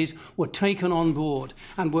communities were taken on board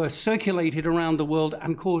and were circulated around the world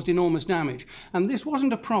and caused enormous damage. And this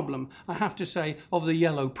wasn't a problem, I have to say, of the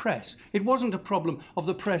yellow press. It wasn't a problem of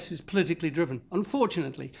the press is politically driven.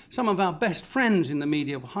 Unfortunately, some of our best friends in the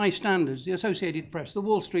media of high standards, the Associated Press, the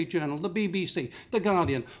Wall Street Journal, the BBC, the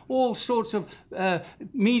Guardian, all sorts of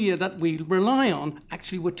media that we rely on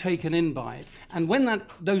actually were taken in by it. And when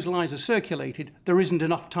those lies are circulated, there isn't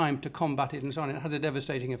enough time to combat it and so on. It has a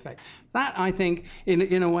devastating effect. That, I think,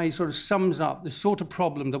 in a way sort of sums up the sort of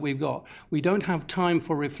problem that we've got. We don't have time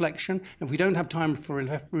for reflection. If we don't have time for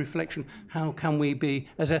reflection, how can we be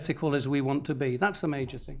as ethical as we want to be? That's the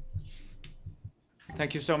major thing.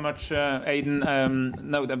 Thank you so much, Aiden.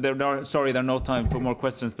 No, there are no time for more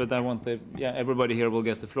questions, but I want everybody here will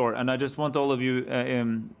get the floor. And I just want all of you,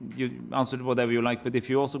 you answered whatever you like, but if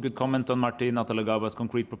you also could comment on Martin Natalagawa's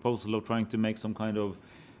concrete proposal of trying to make some kind of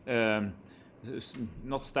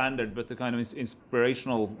not standard, but the kind of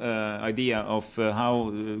inspirational idea of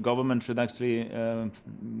how government should actually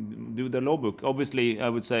do the law book. Obviously, I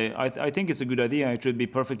would say, I think it's a good idea. It should be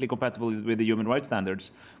perfectly compatible with the human rights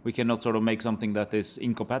standards. We cannot sort of make something that is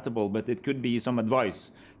incompatible, but it could be some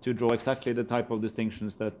advice to draw exactly the type of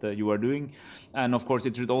distinctions that you are doing. And of course,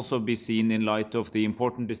 it should also be seen in light of the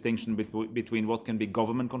important distinction between what can be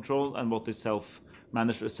government control and what is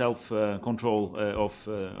self-control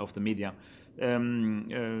of the media.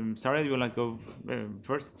 Sarah, you would like to go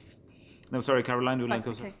first? No, sorry, Caroline, you would like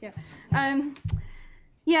to go? Okay, yeah.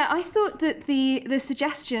 Yeah, I thought that the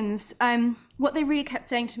suggestions, what they really kept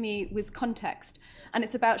saying to me was context. And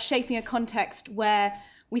it's about shaping a context where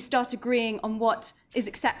we start agreeing on what is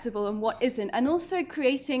acceptable and what isn't, and also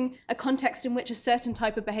creating a context in which a certain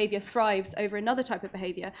type of behavior thrives over another type of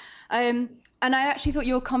behavior. And I actually thought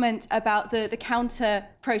your comment about the counter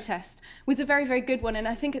protest was a very, very good one. And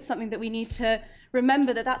I think it's something that we need to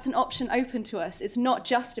remember, that that's an option open to us. It's not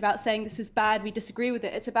just about saying this is bad, we disagree with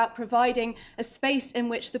it. It's about providing a space in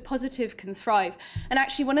which the positive can thrive. And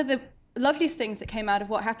actually one of the loveliest things that came out of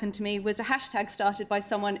what happened to me was a hashtag started by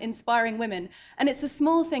someone, inspiring women. And it's a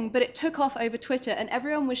small thing, but it took off over Twitter, and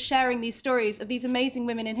everyone was sharing these stories of these amazing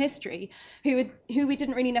women in history who we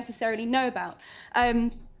didn't really necessarily know about.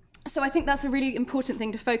 So I think that's a really important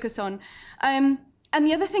thing to focus on. And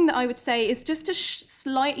the other thing that I would say is just to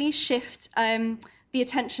slightly shift the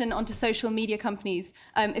attention onto social media companies,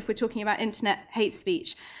 if we're talking about internet hate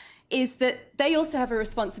speech, is that they also have a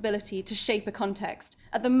responsibility to shape a context.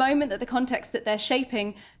 At the moment that the context that they're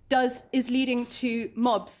shaping is leading to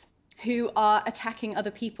mobs who are attacking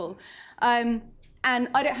other people. And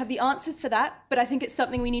I don't have the answers for that, but I think it's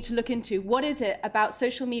something we need to look into. What is it about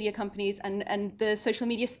social media companies and the social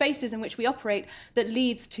media spaces in which we operate that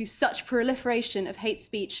leads to such proliferation of hate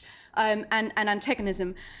speech and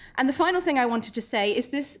antagonism? And the final thing I wanted to say is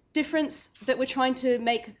this difference that we're trying to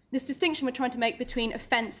make, this distinction we're trying to make between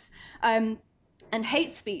offense and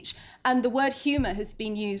hate speech. And the word humor has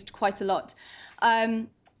been used quite a lot, and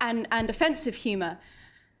offensive humor.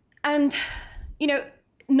 And, you know,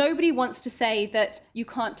 nobody wants to say that you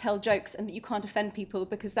can't tell jokes and that you can't offend people,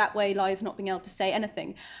 because that way lies not being able to say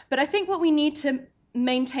anything. But I think what we need to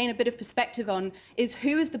maintain a bit of perspective on is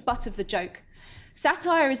who is the butt of the joke.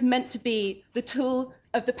 Satire is meant to be the tool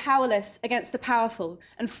of the powerless against the powerful,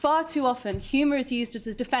 and far too often humor is used as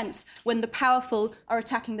a defense when the powerful are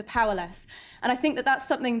attacking the powerless. And I think that that's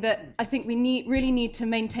something that I think we really need to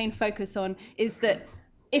maintain focus on, is that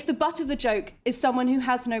if the butt of the joke is someone who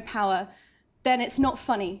has no power, then it's not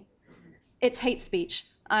funny, it's hate speech.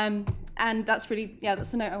 And that's really, yeah,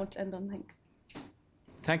 that's the note I want to end on, I think.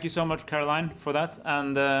 Thank you so much, Caroline, for that.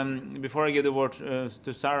 And before I give the word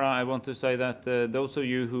to Sarah, I want to say that those of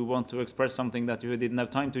you who want to express something that you didn't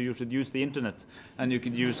have time to, you should use the internet. And you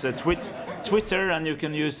could use Twitter, and you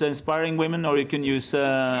can use Inspiring Women, or you can use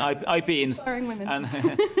IP Inst. Inspiring Women.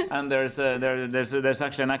 And there's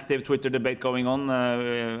actually an active Twitter debate going on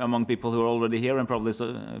among people who are already here, and probably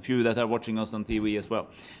a few that are watching us on TV as well.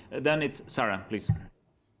 Then it's Sarah, please.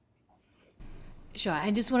 Sure.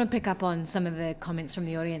 I just want to pick up on some of the comments from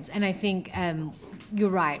the audience. And I think you're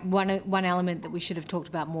right. One element that we should have talked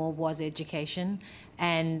about more was education.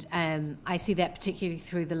 And I see that particularly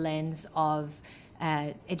through the lens of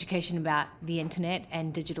education about the internet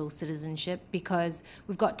and digital citizenship, because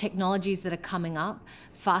we've got technologies that are coming up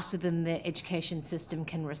faster than the education system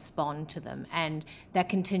can respond to them, and they're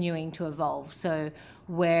continuing to evolve. So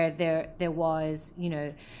where there was, you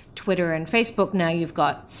know, Twitter and Facebook, now you've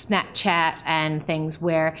got Snapchat and things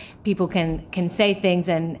where people can say things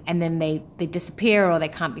and then they disappear or they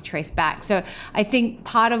can't be traced back. So I think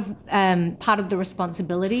part of the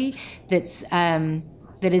responsibility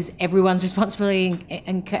that is everyone's responsibility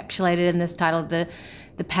encapsulated in this title of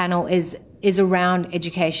the panel is around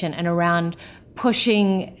education and around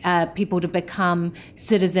pushing people to become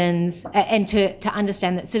citizens and to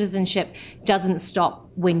understand that citizenship doesn't stop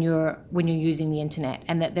when you're using the internet,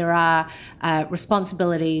 and that there are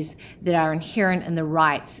responsibilities that are inherent in the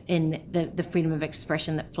rights in the freedom of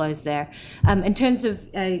expression that flows there. In terms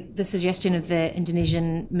of the suggestion of the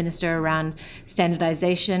Indonesian minister around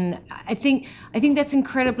standardization, I think that's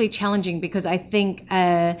incredibly challenging, because I think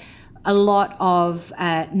a lot of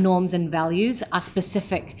norms and values are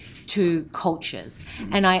specific to cultures.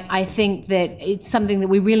 And I think that it's something that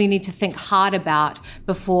we really need to think hard about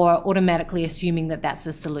before automatically assuming that that's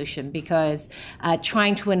the solution, because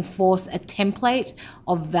trying to enforce a template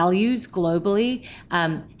of values globally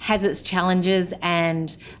has its challenges,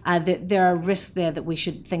 and there are risks there that we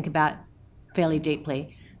should think about fairly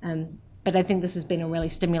deeply. But I think this has been a really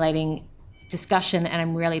stimulating discussion, and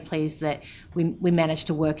I'm really pleased that we managed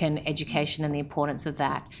to work in education and the importance of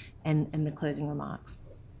that in the closing remarks.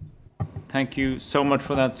 Thank you so much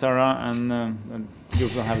for that, Sarah, and you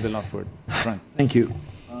will have the last word. Right. Thank you.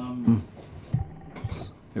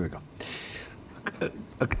 Here we go.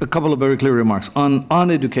 A couple of very clear remarks.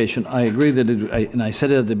 On education, I agree that, and I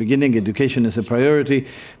said it at the beginning, education is a priority,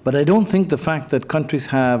 but I don't think the fact that countries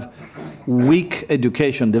have weak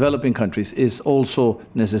education, developing countries, is also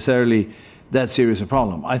necessarily that serious a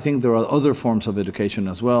problem. I think there are other forms of education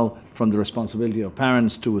as well, from the responsibility of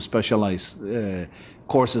parents to specialized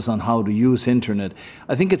courses on how to use internet.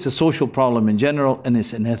 I think it's a social problem in general, and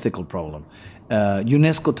it's an ethical problem.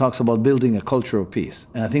 UNESCO talks about building a culture of peace.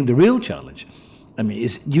 And I think the real challenge, I mean,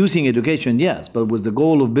 is using education, yes, but with the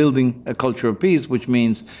goal of building a culture of peace, which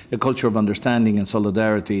means a culture of understanding and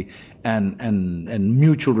solidarity and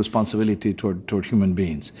mutual responsibility toward human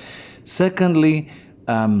beings. Secondly,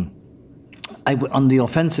 on the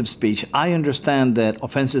offensive speech, I understand that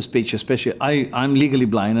offensive speech, especially, I'm legally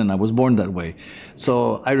blind and I was born that way.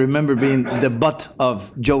 So I remember being the butt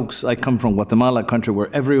of jokes. I come from Guatemala, a country where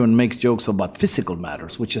everyone makes jokes about physical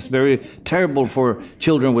matters, which is very terrible for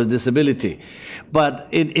children with disability. But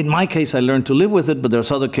in my case, I learned to live with it, but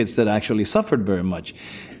there's other kids that actually suffered very much.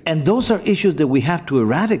 And those are issues that we have to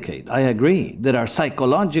eradicate, I agree, that are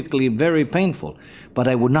psychologically very painful. But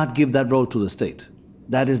I would not give that role to the state.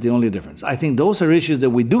 That is the only difference. I think those are issues that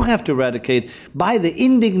we do have to eradicate by the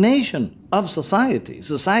indignation of society.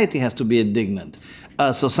 Society has to be indignant.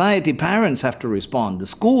 Society, parents have to respond. The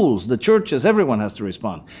schools, the churches, everyone has to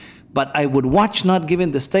respond. But I would watch not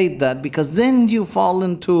giving the state that, because then you fall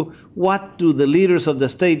into what do the leaders of the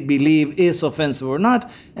state believe is offensive or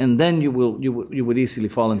not, and then you would easily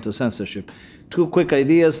fall into censorship. 2 quick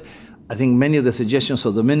ideas. I think many of the suggestions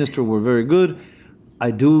of the minister were very good.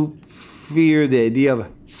 I do fear the idea of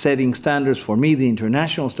setting standards. For me, the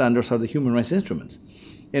international standards are the human rights instruments.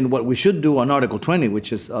 And what we should do on Article 20,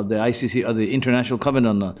 which is of the ICC, of the International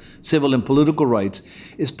Covenant on Civil and Political Rights,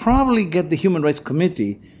 is probably get the Human Rights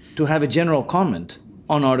Committee to have a general comment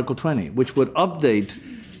on Article 20, which would update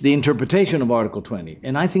the interpretation of Article 20.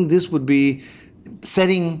 And I think this would be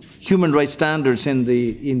setting human rights standards in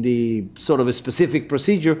the sort of a specific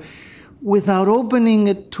procedure without opening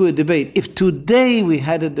it to a debate. If today we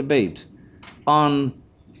had a debate on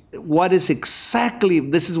what is exactly,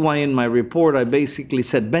 this is why in my report I basically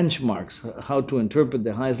set benchmarks, how to interpret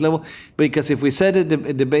the highest level, because if we set a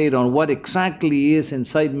debate on what exactly is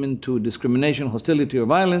incitement to discrimination, hostility, or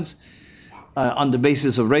violence on the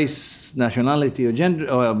basis of race, nationality, or gender,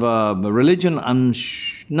 or religion, I'm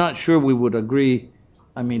not sure we would agree.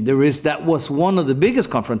 I mean, that was one of the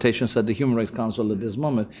biggest confrontations at the Human Rights Council at this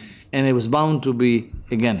moment, and it was bound to be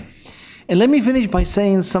again. And let me finish by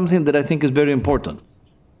saying something that I think is very important.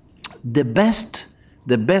 The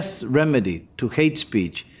best remedy to hate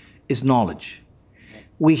speech is knowledge.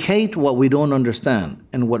 We hate what we don't understand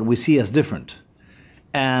and what we see as different.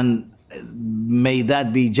 And may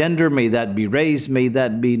that be gender, may that be race, may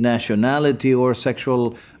that be nationality or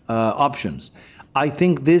sexual options. I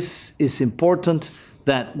think this is important,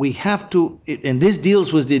 that we have to, and this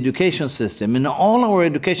deals with the education system. In all our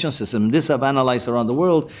education system, this I've analyzed around the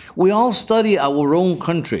world, we all study our own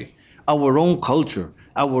country, our own culture,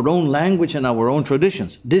 our own language, and our own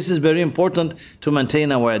traditions. This is very important to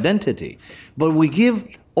maintain our identity. But we give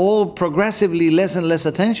all progressively less and less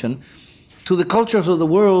attention to the cultures of the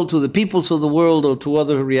world, to the peoples of the world, or to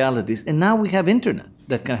other realities. And now we have internet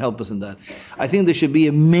that can help us in that. I think there should be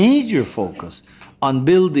a major focus on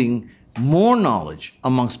building more knowledge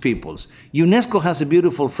amongst peoples. UNESCO has a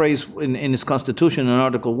beautiful phrase in its constitution in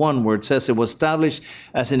Article 1 where it says it was established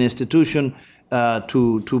as an institution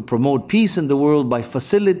to promote peace in the world by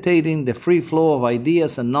facilitating the free flow of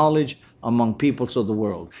ideas and knowledge among peoples of the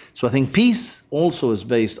world. So I think peace also is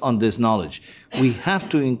based on this knowledge. We have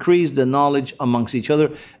to increase the knowledge amongst each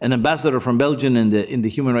other. An ambassador from Belgium in the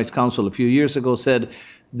Human Rights Council a few years ago said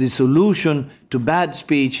the solution to bad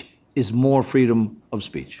speech is more freedom of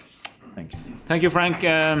speech. Thank you. Thank you, Frank.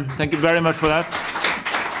 Thank you very much for that.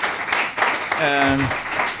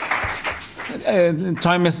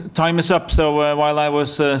 Time is up, so while I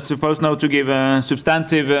was supposed now to give a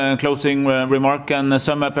substantive closing remark and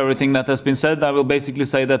sum up everything that has been said, I will basically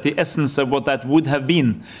say that the essence of what that would have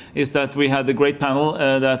been is that we had a great panel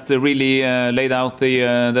that really laid out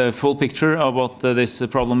the full picture of what this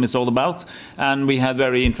problem is all about, and we had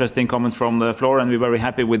very interesting comments from the floor, and we're very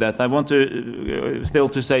happy with that. I want to still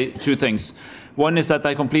to say 2 things. One is that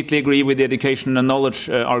I completely agree with the education and knowledge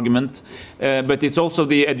argument, but it's also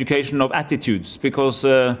the education of attitudes, because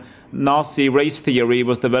Nazi race theory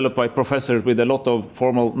was developed by professors with a lot of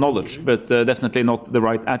formal knowledge, but definitely not the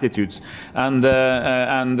right attitudes. And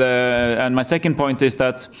my second point is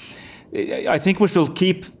that I think we should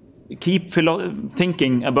keep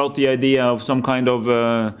thinking about the idea of some kind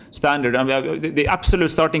of standard. I mean, the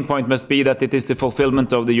absolute starting point must be that it is the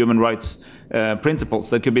fulfillment of the human rights principles.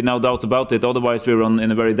 There could be no doubt about it. Otherwise, we're on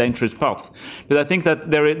in a very dangerous path. But I think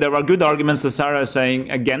that there are good arguments, as Sarah is saying,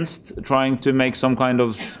 against trying to make some kind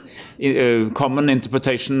of common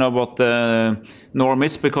interpretation of what the norm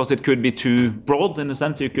is, because it could be too broad in a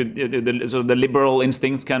sense. So the liberal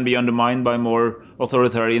instincts can be undermined by more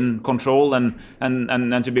authoritarian control. And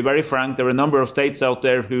to be very frank, there are a number of states out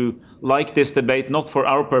there who like this debate, not for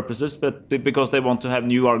our purposes, but because they want to have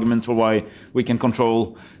new arguments for why we can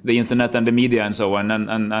control the internet and the media and so on.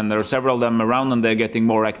 And there are several of them around, and they're getting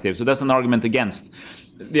more active. So that's an argument against.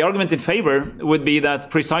 The argument in favor would be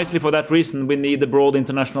that precisely for that reason we need a broad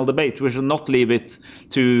international debate. We should not leave it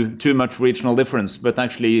to too much regional difference, but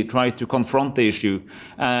actually try to confront the issue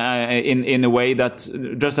in a way that,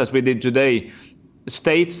 just as we did today,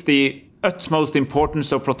 states the utmost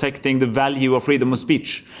importance of protecting the value of freedom of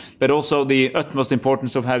speech, but also the utmost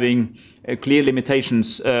importance of having clear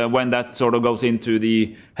limitations when that sort of goes into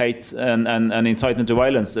the hate and incitement to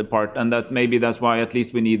violence part. And that maybe that's why at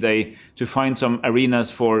least we need to find some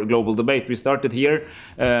arenas for global debate. We started here.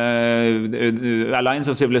 The Alliance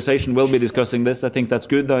of Civilization will be discussing this. I think that's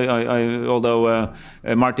good. Although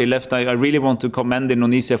Marty left, I really want to commend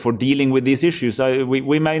Indonesia for dealing with these issues.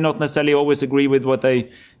 We may not necessarily always agree with what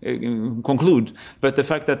they conclude, but the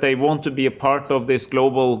fact that they want to be a part of this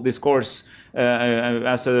global discourse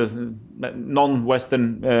as a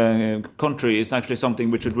non-Western country is actually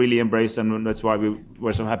something we should really embrace, and that's why we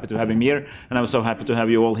were so happy to have him here. And I'm so happy to have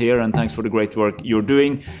you all here, and thanks for the great work you're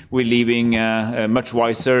doing. We're leaving much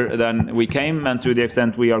wiser than we came, and to the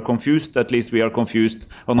extent we are confused, at least we are confused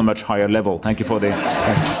on a much higher level. Thank you for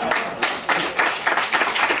the...